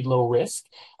were indeed low risk.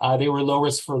 They were low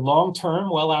risk for long term,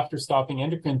 well after stopping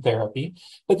endocrine therapy.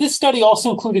 But this study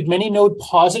also included many node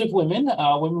positive women,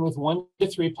 women with 1 to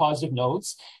 3 positive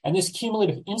nodes. And this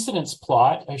cumulative incidence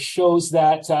plot shows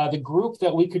that the group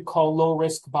that we could call low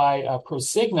risk by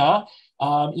Prosigna,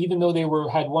 even though they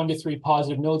had 1 to 3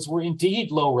 positive nodes, were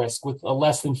indeed low risk with a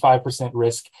less than 5%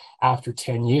 risk after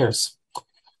 10 years.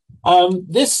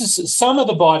 This is some of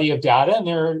the body of data, and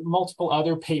there are multiple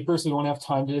other papers we won't have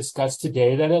time to discuss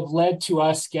today that have led to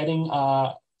us getting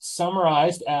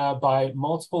summarized by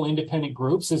multiple independent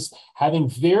groups as having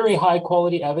very high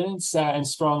quality evidence and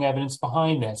strong evidence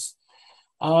behind this.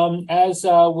 As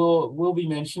will be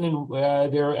mentioned, and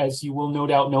as you will no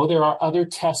doubt know, there are other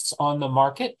tests on the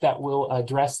market that will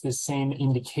address this same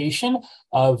indication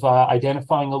of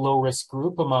identifying a low-risk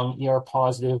group among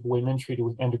ER-positive women treated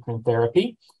with endocrine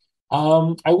therapy.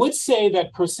 I would say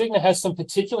that Prosigna has some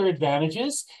particular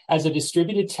advantages. As a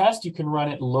distributed test, you can run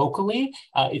it locally.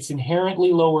 It's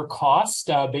inherently lower cost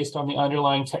based on the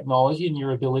underlying technology and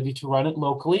your ability to run it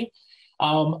locally.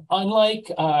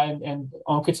 Unlike and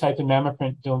Oncotype and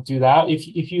Mammoprint don't do that.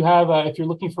 If you're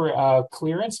looking for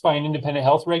clearance by an independent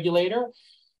health regulator,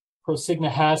 Prosigna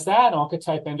has that.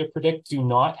 Oncotype and Endopredict do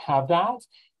not have that.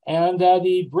 And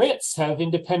the Brits have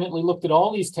independently looked at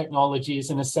all these technologies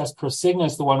and assessed Prosigna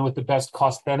as the one with the best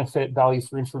cost-benefit, value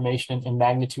for information, and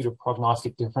magnitude of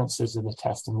prognostic differences in the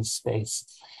test in this space.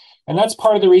 And that's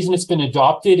part of the reason it's been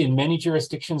adopted in many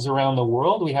jurisdictions around the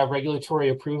world. We have regulatory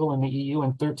approval in the EU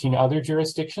and 13 other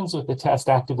jurisdictions, with the test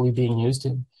actively being used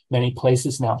in many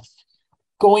places now.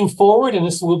 Going forward, and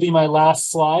this will be my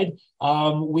last slide,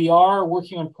 we are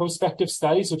working on prospective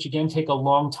studies, which again take a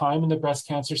long time in the breast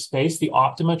cancer space. The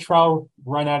Optima trial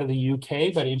run out of the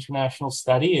UK, but international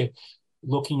study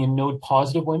looking in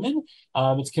node-positive women.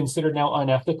 It's considered now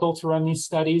unethical to run these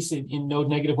studies in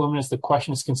node-negative women as the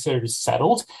question is considered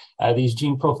settled. These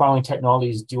gene profiling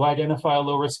technologies do identify a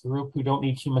low-risk group who don't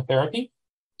need chemotherapy.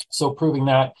 So proving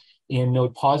that in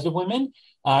node-positive women.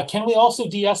 Can we also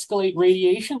de-escalate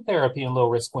radiation therapy in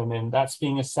low-risk women? That's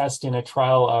being assessed in a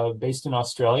trial based in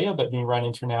Australia, but being run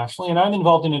internationally. And I'm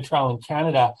involved in a trial in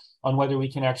Canada on whether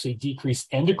we can actually decrease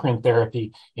endocrine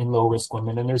therapy in low-risk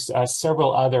women. And there's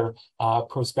several other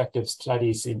prospective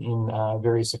studies in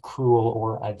various accrual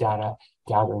or data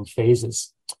gathering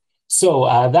phases. So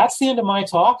that's the end of my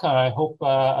talk. I hope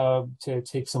to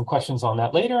take some questions on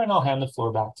that later, and I'll hand the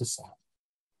floor back to Sam.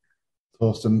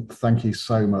 Torsten, thank you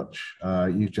so much.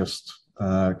 You just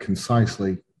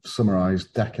concisely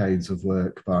summarized decades of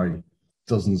work by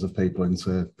dozens of people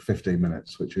into 15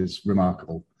 minutes, which is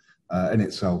remarkable in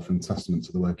itself and testament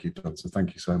to the work you've done. So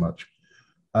thank you so much.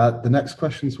 The next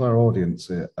question to our audience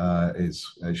it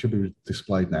should be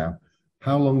displayed now.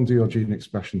 How long do your gene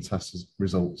expression test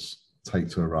results take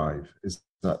to arrive? Is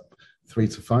that 3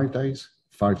 to 5 days,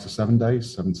 5 to 7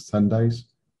 days, 7 to 10 days,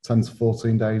 10 to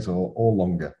 14 days, or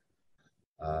longer?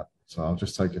 So I'll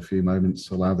just take a few moments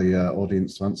to allow the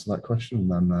audience to answer that question,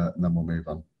 and then we'll move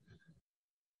on.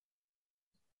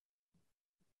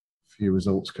 A few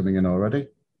results coming in already.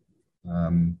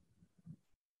 40%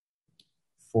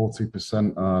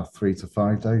 are 3 to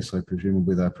 5 days, so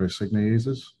presumably they're Prosigna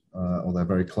users, or they're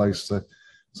very close to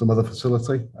some other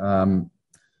facility. And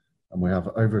we have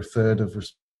over a third of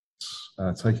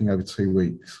taking over 2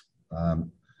 weeks.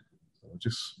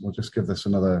 We'll just give this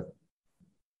another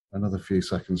few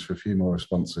seconds for a few more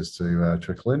responses to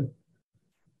trickle in.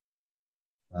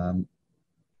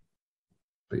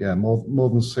 But yeah, more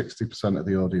than 60% of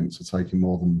the audience are taking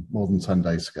more than 10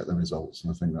 days to get the results,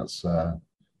 and I think that's the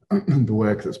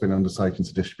work that's been undertaken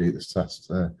to distribute this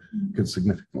test could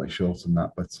significantly shorten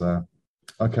that. But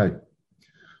okay,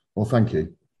 well, thank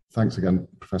you. Thanks again,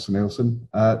 Professor Nielsen.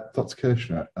 Dr.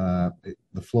 Kirchner,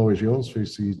 the floor is yours for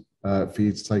you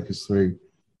to take us through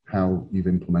how you've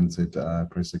implemented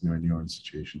Prosigna in your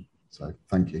institution. So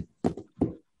thank you.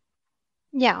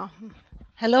 Yeah,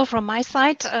 Hello from my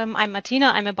side. I'm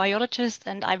Martina. I'm a biologist,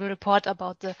 and I will report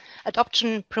about the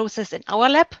adoption process in our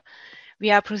lab. We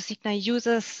are Prosigna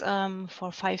users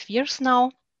for 5 years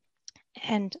now.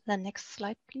 And the next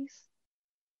slide, please.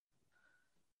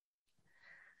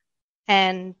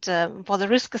 And for the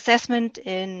risk assessment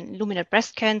in luminal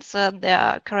breast cancer, there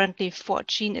are currently 4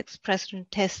 gene expression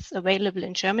tests available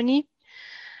in Germany.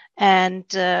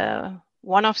 And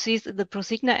one of these is the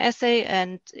Prosigna assay,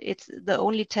 and it's the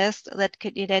only test that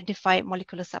can identify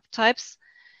molecular subtypes.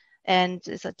 And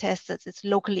it's a test that is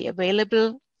locally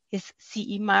available, is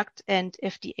CE marked and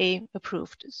FDA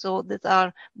approved. So there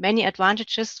are many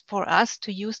advantages for us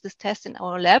to use this test in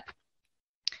our lab.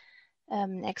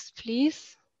 Next,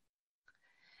 please.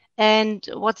 And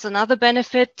what's another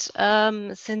benefit?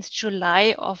 Since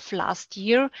July of last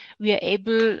year, we are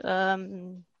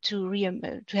able to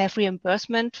have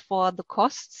reimbursement for the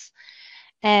costs.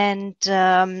 And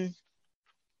this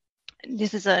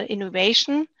is an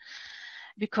innovation,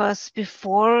 because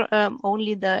before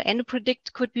only the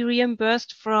EndoPredict could be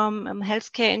reimbursed from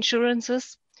healthcare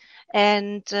insurances.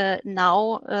 And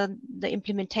now the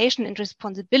implementation and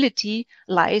responsibility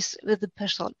lies with the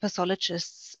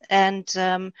pathologists. And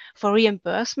for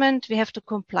reimbursement, we have to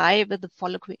comply with the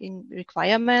following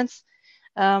requirements.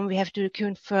 We have to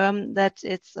confirm that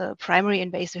it's a primary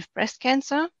invasive breast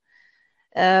cancer,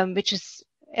 which is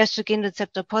estrogen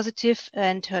receptor positive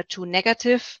and HER2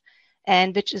 negative,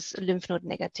 and which is lymph node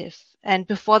negative. And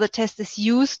before the test is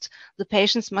used, the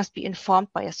patients must be informed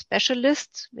by a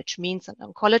specialist, which means an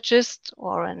oncologist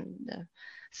or a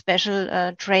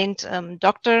special trained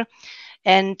doctor.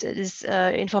 And this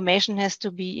information has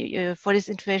to be, for this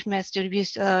information has to be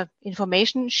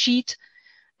information sheet,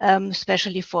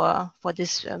 especially for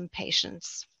these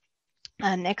patients.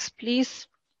 Next, please.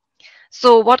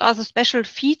 So what are the special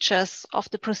features of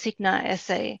the Prosigna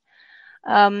assay?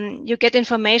 You get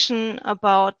information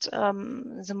about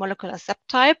the molecular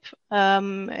subtype,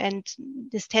 and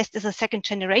this test is a second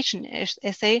generation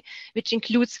assay, which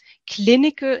includes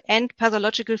clinical and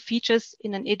pathological features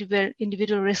in an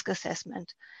individual risk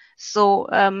assessment. So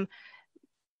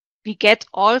we get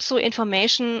also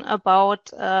information about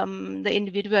the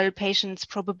individual patient's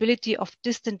probability of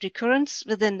distant recurrence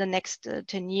within the next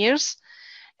 10 years.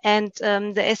 And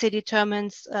the assay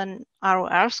determines an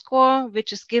ROR score,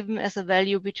 which is given as a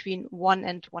value between 1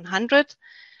 and 100.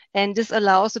 And this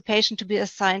allows the patient to be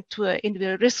assigned to an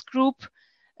individual risk group,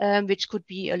 which could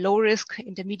be a low risk,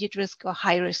 intermediate risk, or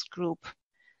high risk group.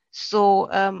 So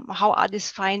how are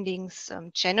these findings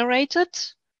generated?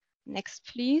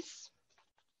 Next, please.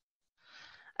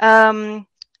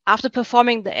 After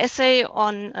performing the assay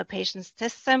on a patient's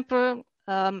test sample,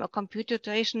 a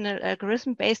computational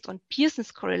algorithm based on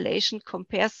Pearson's correlation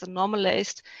compares the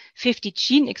normalized 50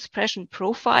 gene expression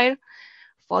profile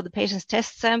for the patient's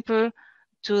test sample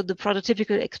to the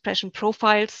prototypical expression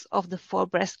profiles of the 4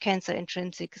 breast cancer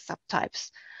intrinsic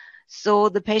subtypes. So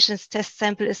the patient's test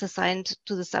sample is assigned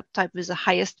to the subtype with the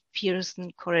highest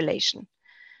Pearson correlation.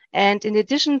 And in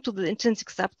addition to the intrinsic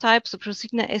subtypes, the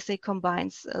Prosigna assay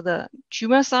combines the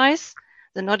tumor size,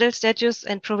 the nodal status,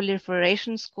 and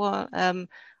proliferation score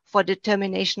for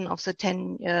determination of the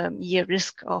 10-year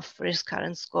risk of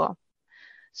recurrence score.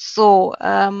 So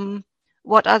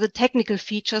what are the technical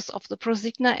features of the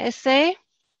Prosigna assay?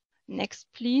 Next,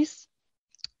 please.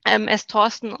 As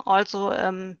Torsten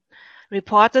also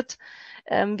reported,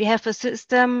 we have a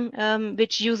system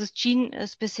which uses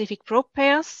gene-specific probe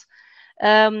pairs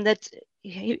that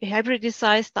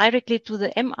hybridize directly to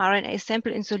the mRNA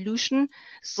sample in solution.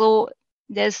 So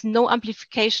there's no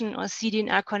amplification or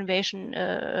cDNA conversion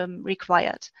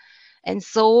required. And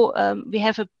so we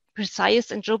have a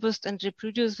precise and robust and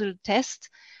reproducible test,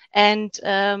 and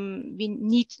we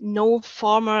need no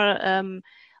former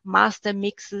master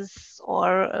mixes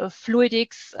or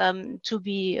fluidics to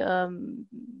be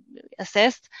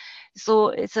assessed. So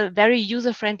it's a very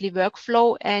user-friendly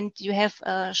workflow, and you have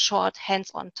a short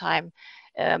hands-on time.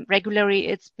 Regularly,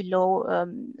 it's below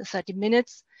 30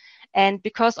 minutes. And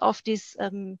because of this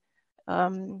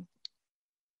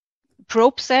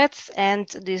probe sets and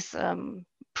this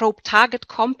probe target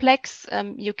complex,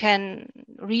 you can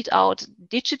read out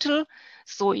digital,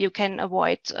 so you can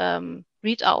avoid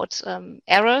readout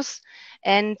errors.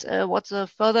 And what's a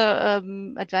further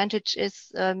advantage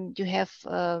is you have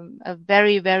a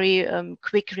very, very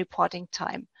quick reporting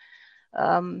time.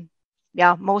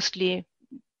 Yeah, mostly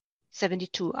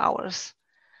 72 hours.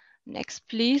 Next,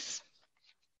 please.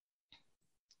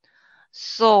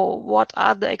 So what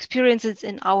are the experiences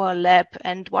in our lab,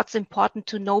 and what's important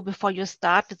to know before you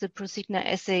start the Prosigna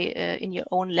assay in your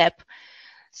own lab?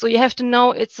 So you have to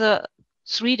know it's a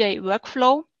 3-day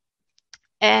workflow,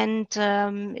 And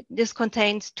this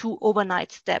contains 2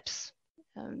 overnight steps.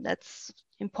 That's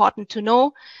important to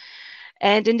know.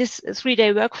 And in this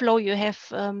 3-day workflow, you have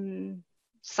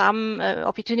some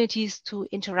opportunities to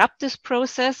interrupt this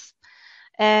process.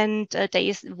 And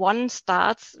day 1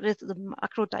 starts with the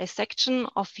macro dissection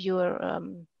of your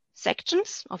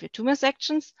sections, of your tumor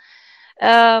sections,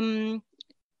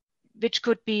 which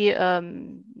could be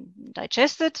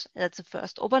digested. That's the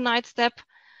first overnight step.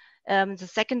 The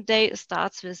second day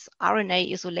starts with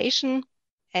RNA isolation.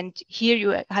 And here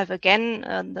you have again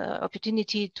the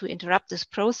opportunity to interrupt this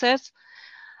process.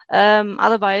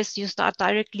 Otherwise, you start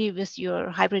directly with your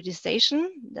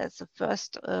hybridization. That's the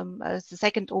first, the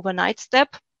second overnight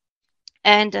step.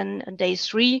 And then on day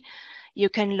 3, you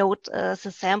can load the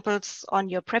samples on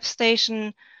your prep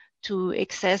station to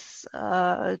access,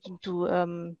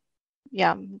 to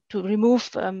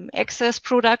remove excess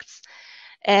products.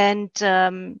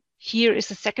 And here is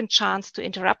a second chance to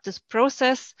interrupt this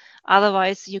process.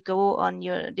 Otherwise, you go on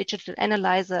your digital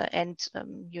analyzer and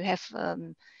you have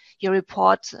your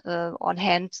report on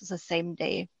hand the same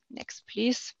day. Next,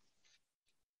 please.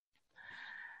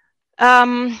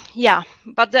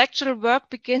 But the actual work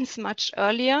begins much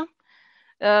earlier.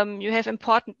 You have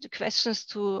important questions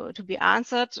to be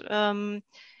answered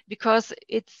because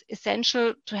it's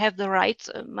essential to have the right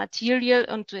material,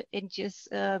 and it is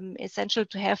essential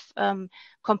to have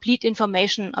complete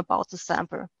information about the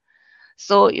sample.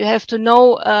 So you have to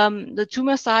know the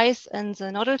tumor size and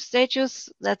the nodal status.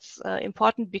 That's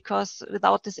important because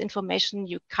without this information,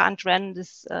 you can't run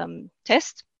this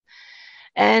test.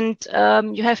 And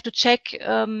you have to check,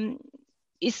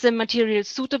 is the material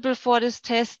suitable for this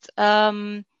test,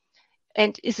 and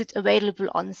is it available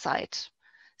on site?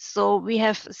 So we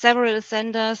have several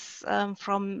senders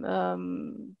from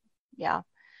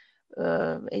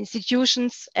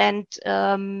institutions, and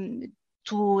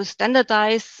to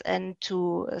standardize and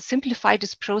to simplify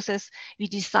this process, we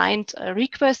designed a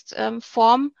request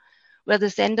form where the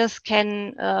senders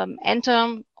can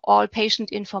enter all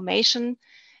patient information,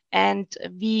 and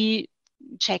we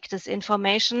check this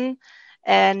information.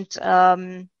 And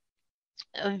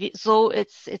so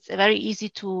it's very easy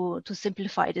to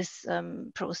simplify this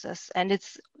process. And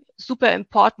it's super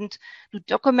important to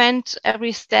document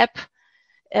every step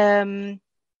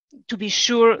to be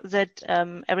sure that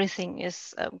everything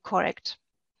is correct.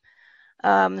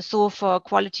 So for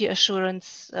quality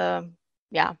assurance,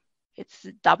 it's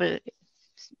double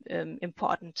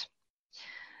important.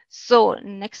 So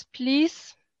next,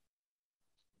 please.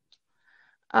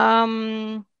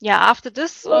 After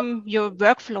this, your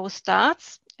workflow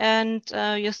starts, and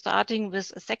you're starting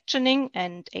with sectioning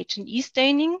and H&E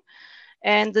staining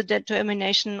and the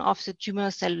determination of the tumor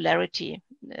cellularity.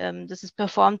 This is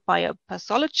performed by a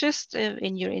pathologist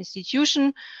in your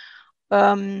institution.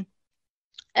 Your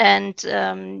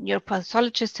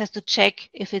pathologist has to check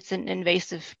if it's an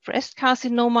invasive breast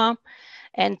carcinoma,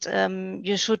 and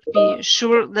you should be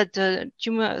sure that the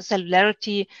tumor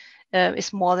cellularity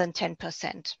is more than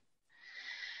 10%.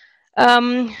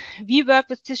 We work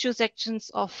with tissue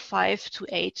sections of 5 to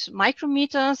 8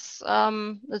 micrometers.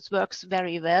 This works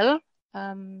very well.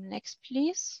 Next,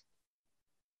 please.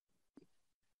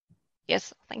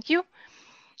 Yes, thank you.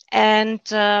 And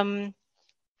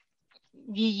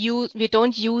we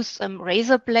don't use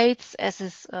razor blades as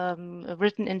is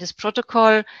written in this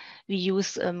protocol. We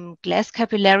use glass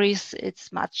capillaries.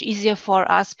 It's much easier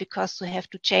for us because we have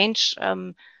to change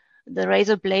the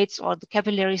razor blades or the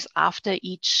capillaries after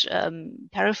each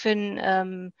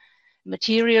paraffin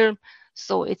material.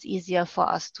 So it's easier for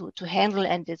us to handle,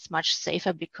 and it's much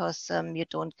safer because you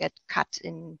don't get cut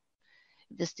in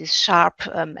these sharp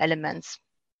elements.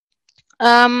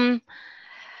 The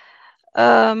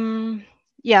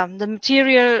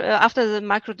material after the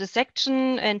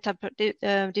microdissection and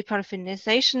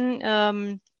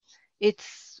deparaffinization,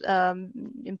 it's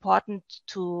important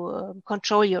to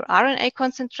control your RNA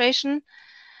concentration.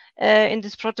 In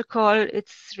this protocol,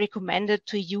 it's recommended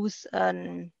to use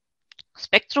a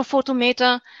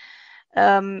spectrophotometer.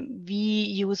 We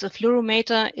use a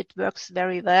fluorometer. It works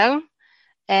very well.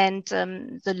 And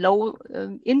the low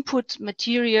input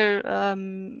material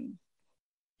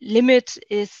limit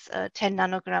is 10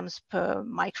 nanograms per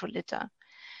microliter.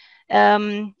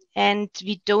 And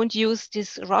we don't use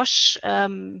this Roche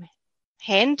hand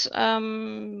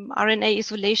RNA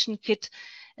isolation kit.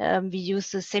 We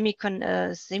use the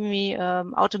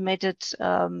semi-automated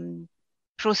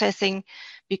processing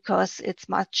because it's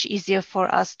much easier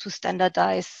for us to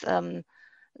standardize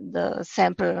the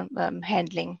sample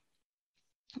handling.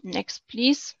 Next,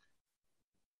 please.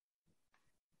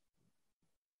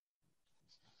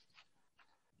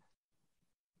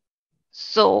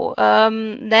 So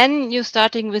then you're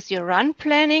starting with your run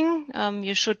planning.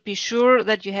 You should be sure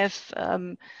that you have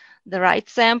the right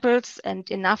samples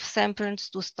and enough samples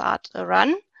to start a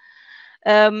run.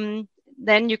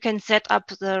 Then you can set up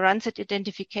the run set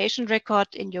identification record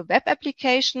in your web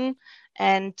application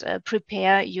and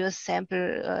prepare your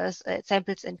samples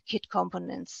and kit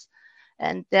components.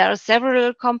 And there are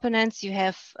several components. You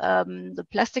have the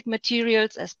plastic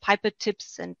materials as pipette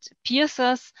tips and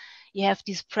piercers. You have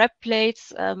these prep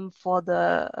plates for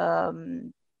the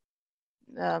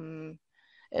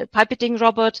pipetting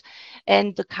robot,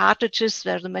 and the cartridges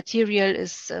where the material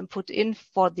is put in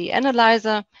for the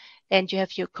analyzer. And you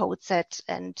have your code set,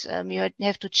 and you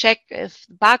have to check if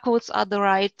the barcodes are the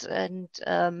right and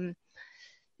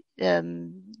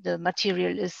the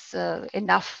material is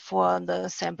enough for the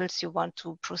samples you want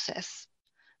to process.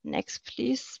 Next,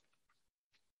 please.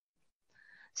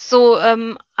 So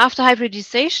after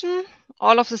hybridization,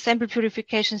 all of the sample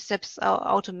purification steps are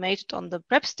automated on the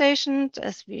prep station,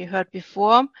 as we heard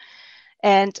before.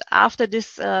 And after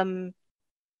this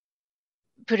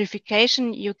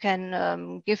purification, you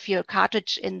can give your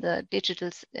cartridge in the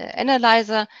digital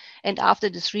analyzer. And after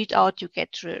this readout, you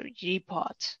get a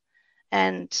report.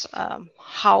 And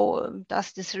how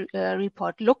does this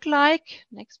report look like?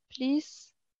 Next, please.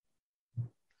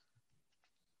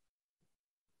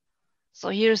 So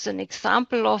here's an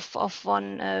example of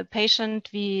one patient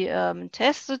we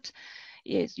tested.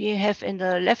 You have in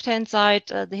the left-hand side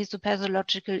the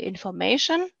histopathological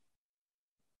information.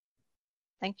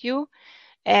 Thank you.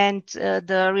 And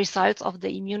the results of the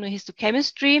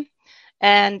immunohistochemistry.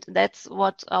 And that's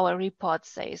what our report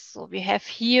says. So we have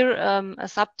here a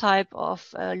subtype of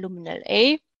luminal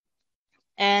A.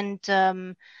 And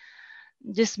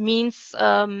this means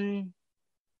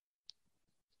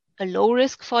a low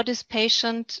risk for this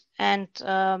patient, and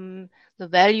the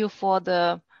value for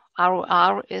the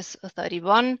ROR is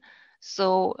 31.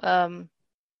 So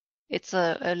it's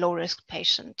a low risk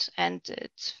patient, and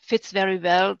it fits very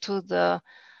well to the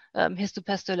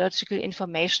histopathological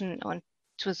information on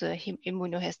to the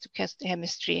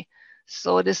immunohistochemistry.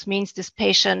 So this means this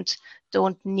patient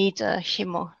don't need a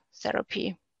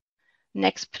chemotherapy.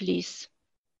 Next, please.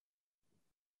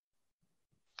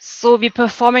 So we're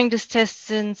performing this test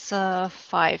since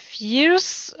 5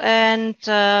 years, and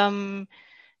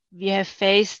we have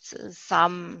faced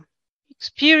some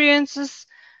experiences.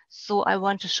 So I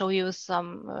want to show you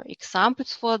some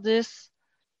examples for this.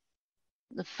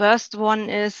 The first one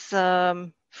is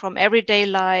from everyday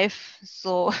life.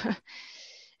 So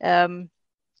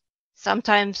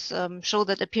sometimes show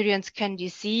that appearance can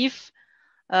deceive.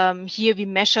 Here we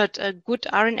measured a good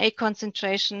RNA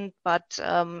concentration, but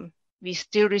we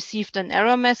still received an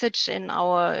error message in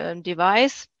our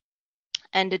device,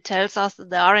 and it tells us that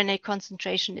the RNA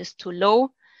concentration is too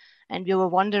low, and we were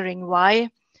wondering why.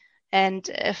 And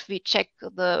if we check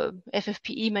the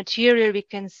FFPE material, we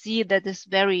can see that it's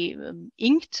very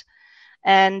inked,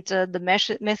 and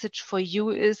the message for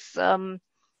you is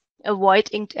avoid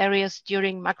inked areas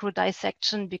during macro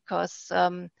dissection, because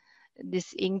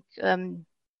this ink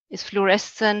is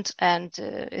fluorescent and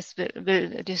will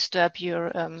disturb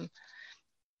your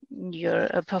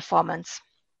performance.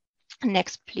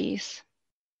 Next, please.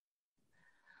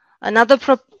 Another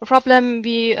problem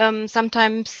we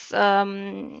sometimes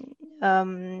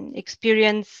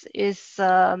experience is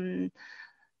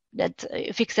that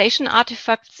fixation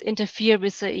artifacts interfere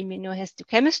with the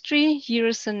immunohistochemistry. Here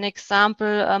is an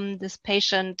example. This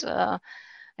patient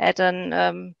had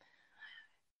an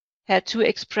HER2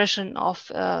 expression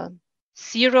of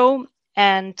 0,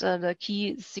 and the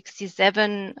key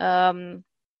 67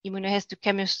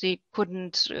 immunohistochemistry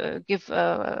couldn't give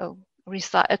a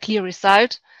clear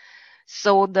result.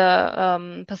 So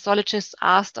the pathologist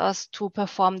asked us to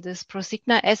perform this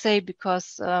Prosigna assay,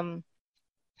 because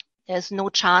there's no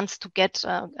chance to get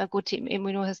a good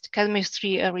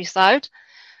immunohistochemistry result.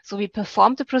 So we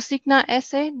performed the Prosigna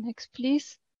assay. Next,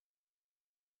 please.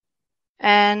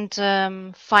 And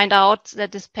find out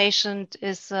that this patient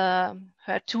is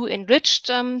HER2 enriched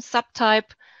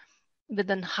subtype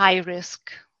with a high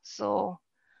risk. So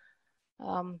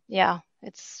yeah,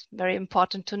 it's very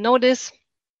important to know this.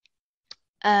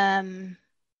 So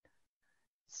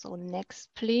next,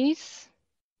 please.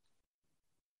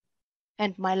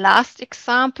 And my last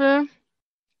example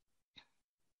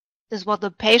is what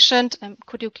the patient,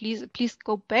 could you please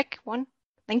go back one?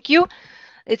 Thank you.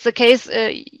 It's a case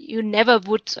you never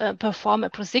would perform a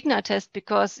Prosigna test,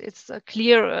 because it's a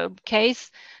clear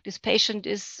case. This patient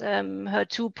is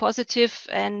HER2 positive,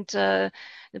 and the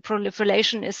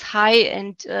proliferation is high,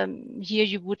 and here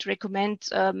you would recommend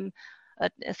a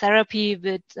a therapy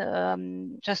with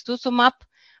trastuzumab,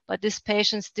 but these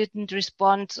patients didn't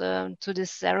respond to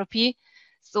this therapy.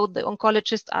 So the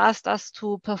oncologist asked us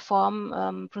to perform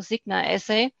Prosigna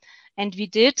assay, and we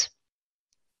did.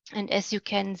 And as you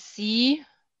can see,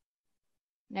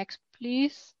 next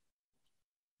please,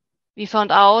 we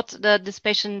found out that this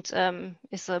patient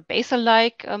is a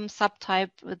basal-like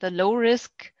subtype with a low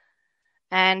risk,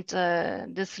 and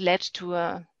this led to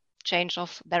a change of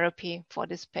therapy for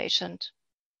this patient.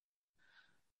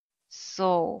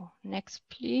 So next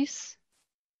please.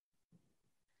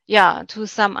 Yeah, to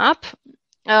sum up,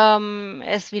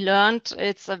 as we learned,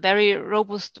 it's a very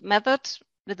robust method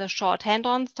with a short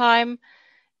hand-on time.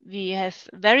 We have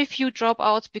very few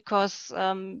dropouts because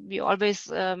we always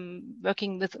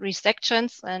working with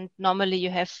resections, and normally you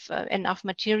have enough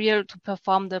material to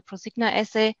perform the Prosigna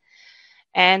assay.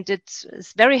 And it's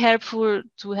very helpful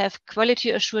to have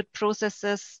quality assured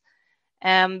processes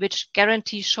which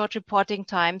guarantee short reporting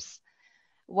times.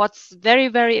 What's very,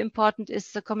 very important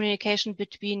is the communication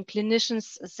between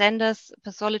clinicians, senders,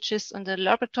 pathologists, and the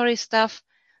laboratory staff.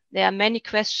 There are many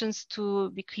questions to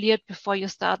be cleared before you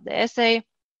start the assay.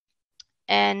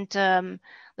 And the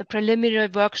preliminary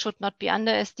work should not be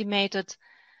underestimated.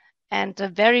 And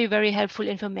very, very helpful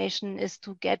information is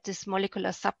to get this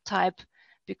molecular subtype,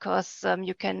 because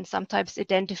you can sometimes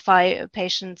identify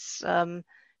patients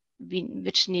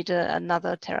which need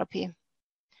another therapy.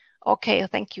 Okay,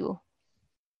 thank you.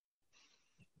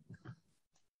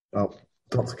 Well,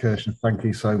 Dr. Kirchner, thank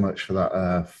you so much for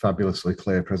that fabulously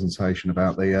clear presentation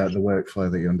about the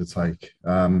workflow that you undertake.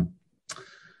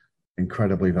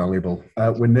 Incredibly valuable.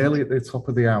 We're nearly at the top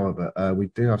of the hour, but we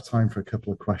do have time for a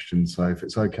couple of questions. So if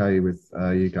it's okay with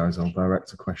you guys, I'll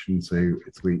direct a question to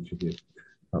each of you.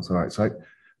 That's all right. So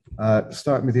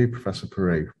starting with you, Professor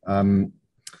Perou.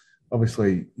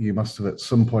 Obviously, you must have at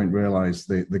some point realized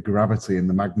the gravity and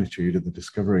the magnitude of the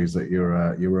discoveries that you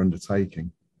were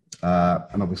undertaking.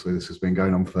 And obviously, this has been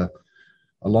going on for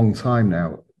a long time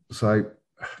now. So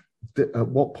at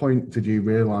what point did you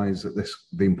realize that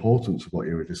the importance of what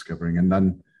you were discovering? And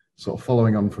then sort of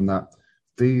following on from that,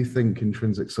 do you think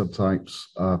intrinsic subtypes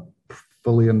are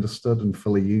fully understood and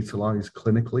fully utilized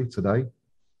clinically today?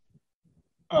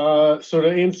 So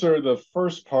to answer the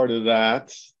first part of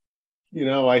that,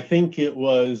 I think it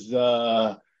was,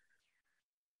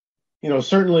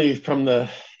 certainly from the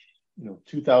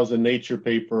 2000 Nature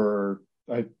paper,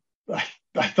 I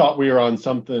thought we were on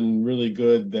something really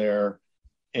good there.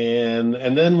 And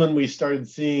then when we started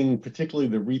seeing particularly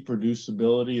the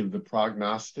reproducibility of the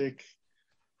prognostic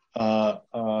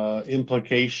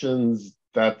implications,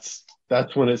 that's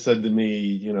when it said to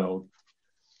me,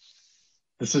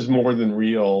 this is more than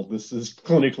real. This is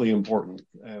clinically important,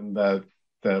 and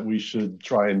that we should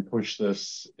try and push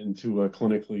this into a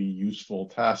clinically useful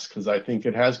test, because I think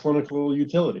it has clinical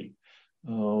utility.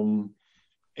 And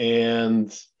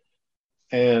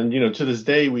to this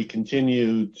day, we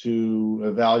continue to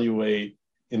evaluate,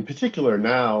 in particular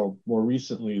now, more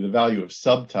recently, the value of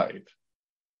subtype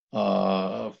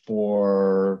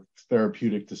for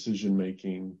therapeutic decision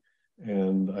making.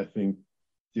 And I think,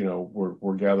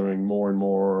 we're gathering more and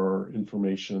more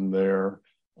information there.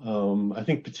 I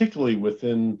think particularly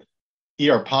within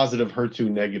ER positive, HER2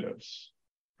 negatives,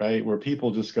 right? Where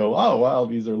people just go, oh, wow,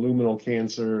 these are luminal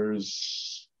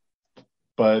cancers.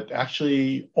 But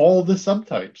actually, all the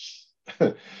subtypes,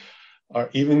 are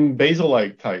even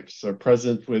basal-like types, are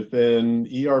present within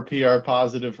ER/PR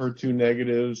positive, HER2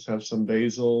 negatives, have some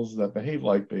basals that behave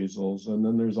like basals. And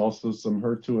then there's also some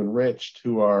HER2 enriched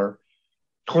who are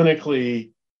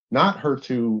clinically not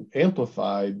HER2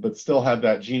 amplified, but still have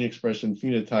that gene expression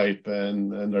phenotype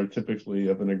and are typically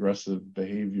of an aggressive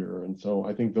behavior. And so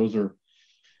I think those are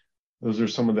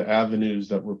some of the avenues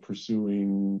that we're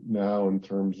pursuing now in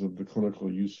terms of the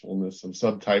clinical usefulness of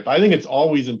subtype. I think it's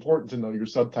always important to know your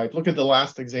subtype. Look at the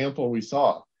last example we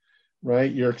saw,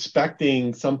 right? You're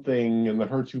expecting something in the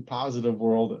HER2 positive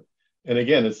world. And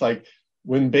again, it's like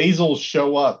when basals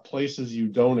show up places you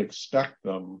don't expect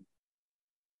them,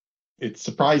 it's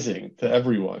surprising to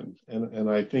everyone. And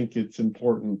I think it's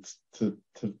important to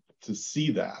see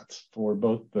that for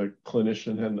both the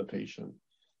clinician and the patient.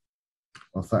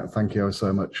 Well, thank you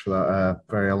so much for that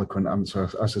very eloquent answer.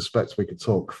 I suspect we could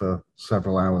talk for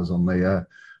several hours on the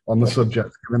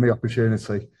subject, given the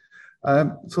opportunity.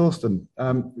 Torsten,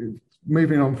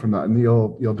 moving on from that, and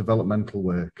your developmental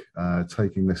work,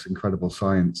 taking this incredible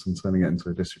science and turning it into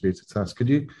a distributed test, could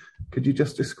you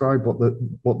just describe what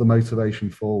the motivation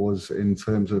for was in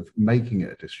terms of making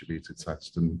it a distributed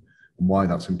test and why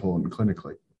that's important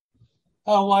clinically?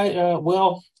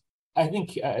 Well, I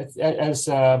think as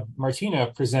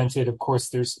Martina presented, of course,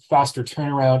 there's faster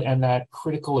turnaround and that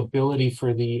critical ability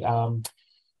for the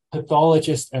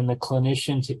pathologist and the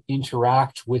clinician to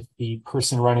interact with the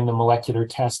person running the molecular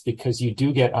test, because you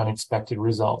do get unexpected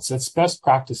results. It's best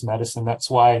practice medicine. That's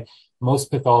why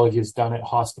most pathology is done at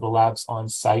hospital labs on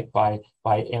site by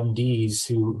MDs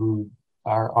who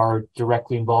are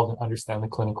directly involved and understand the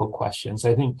clinical questions.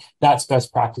 I think that's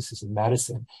best practices in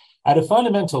medicine. At a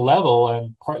fundamental level,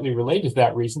 and partly related to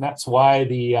that reason, that's why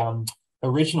the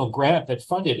original grant that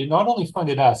funded, it not only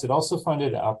funded us, it also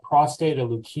funded a prostate, a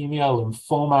leukemia, a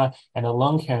lymphoma, and a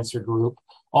lung cancer group,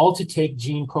 all to take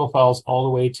gene profiles all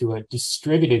the way to a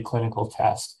distributed clinical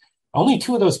test. Only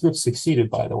 2 of those groups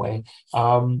succeeded, by the way,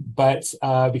 but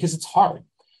because it's hard.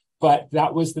 But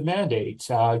that was the mandate,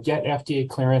 get FDA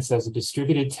clearance as a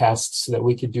distributed test so that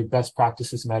we could do best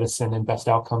practices medicine and best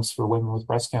outcomes for women with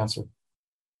breast cancer.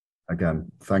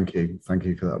 Again, thank you. Thank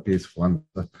you for that beautiful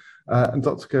answer. And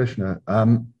Dr. Kirchner,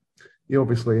 you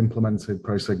obviously implemented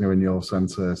Prosigna in your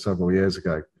centre several years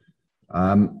ago.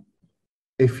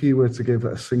 If you were to give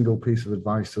a single piece of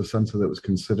advice to a centre that was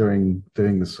considering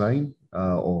doing the same,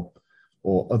 or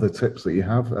other tips that you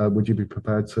have, would you be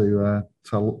prepared to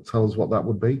tell us what that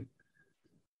would be?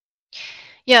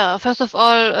 Yeah, first of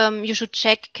all, you should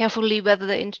check carefully whether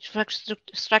the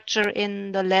infrastructure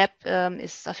in the lab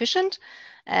is sufficient,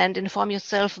 and inform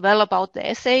yourself well about the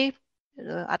assay,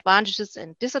 advantages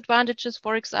and disadvantages,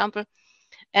 for example.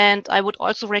 And I would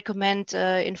also recommend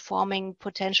informing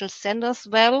potential senders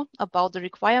well about the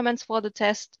requirements for the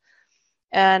test,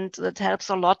 and that helps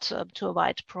a lot to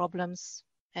avoid problems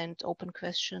and open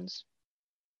questions.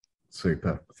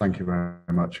 Super. Thank you very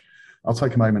much. I'll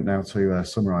take a moment now to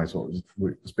summarise what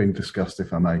has been discussed,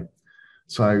 if I may.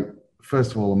 So,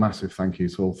 first of all, a massive thank you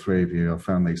to all 3 of you. I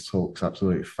found these talks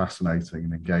absolutely fascinating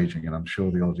and engaging, and I'm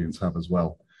sure the audience have as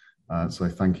well. So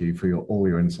thank you for all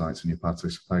your insights and your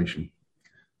participation.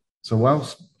 So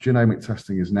whilst genomic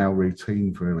testing is now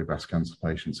routine for early breast cancer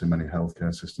patients in many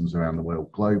healthcare systems around the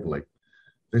world globally,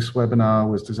 this webinar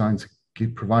was designed to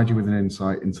provide you with an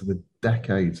insight into the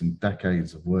decades and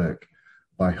decades of work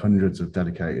by hundreds of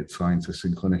dedicated scientists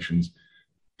and clinicians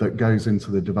that goes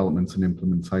into the development and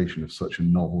implementation of such a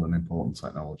novel and important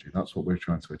technology. That's what we're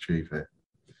trying to achieve here.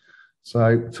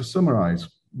 So to summarise,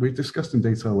 we've discussed in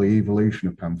detail the evolution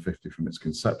of PAM50 from its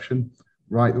conception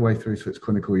right the way through to its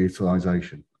clinical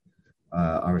utilisation.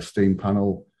 Our esteemed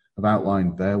panel have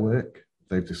outlined their work.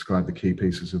 They've described the key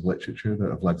pieces of literature that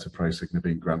have led to Prosigna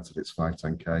being granted its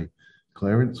 510K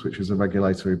clearance, which is a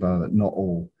regulatory bar that not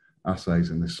all assays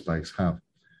in this space have.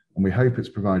 And we hope it's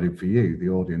provided for you, the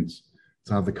audience,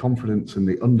 to have the confidence in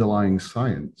the underlying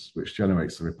science which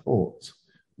generates the reports,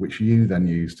 which you then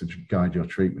use to guide your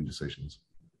treatment decisions.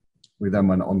 We then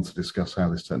went on to discuss how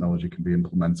this technology can be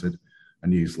implemented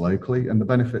and used locally, and the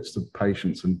benefits to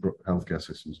patients and healthcare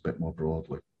systems a bit more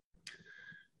broadly.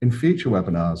 In future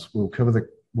webinars,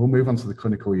 we'll move on to the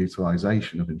clinical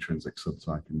utilisation of intrinsic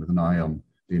subtyping with an eye on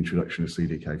the introduction of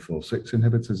CDK4/6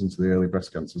 inhibitors into the early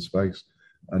breast cancer space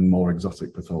and more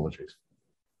exotic pathologies.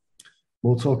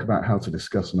 We'll talk about how to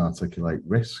discuss and articulate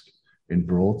risk in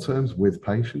broad terms with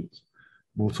patients.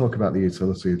 We'll talk about the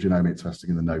utility of genomic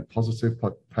testing in the node-positive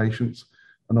patients,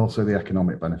 and also the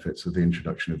economic benefits of the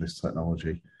introduction of this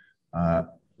technology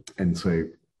into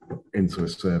a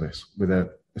service with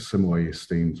a similarly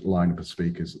esteemed lineup of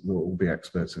speakers that will be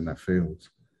experts in their fields.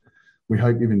 We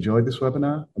hope you've enjoyed this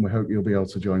webinar, and we hope you'll be able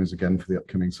to join us again for the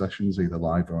upcoming sessions, either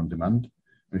live or on demand.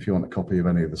 And if you want a copy of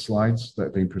any of the slides that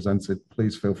have been presented,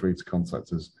 please feel free to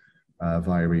contact us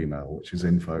via email, which is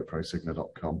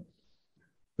info@prosigna.com.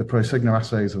 The Prosigna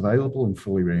assay is available and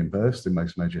fully reimbursed in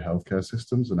most major healthcare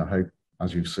systems, and I hope,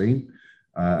 as you've seen,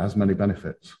 has many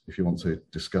benefits. If you want to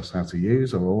discuss how to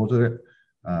use or order it,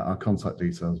 our contact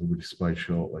details will be displayed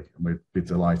shortly, and we'd be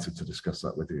delighted to discuss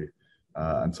that with you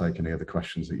and take any other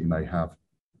questions that you may have.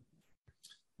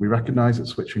 We recognise that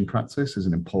switching practice is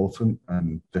an important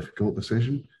and difficult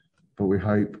decision, but we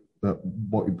hope that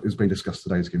what has been discussed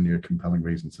today has given you a compelling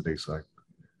reason to do so.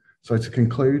 So to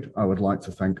conclude, I would like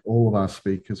to thank all of our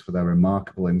speakers for their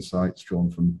remarkable insights drawn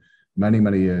from many,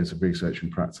 many years of research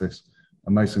and practice.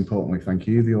 And most importantly, thank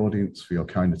you, the audience, for your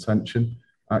kind attention,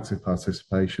 active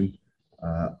participation,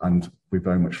 and we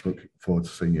very much look forward to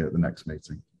seeing you at the next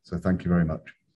meeting. So thank you very much.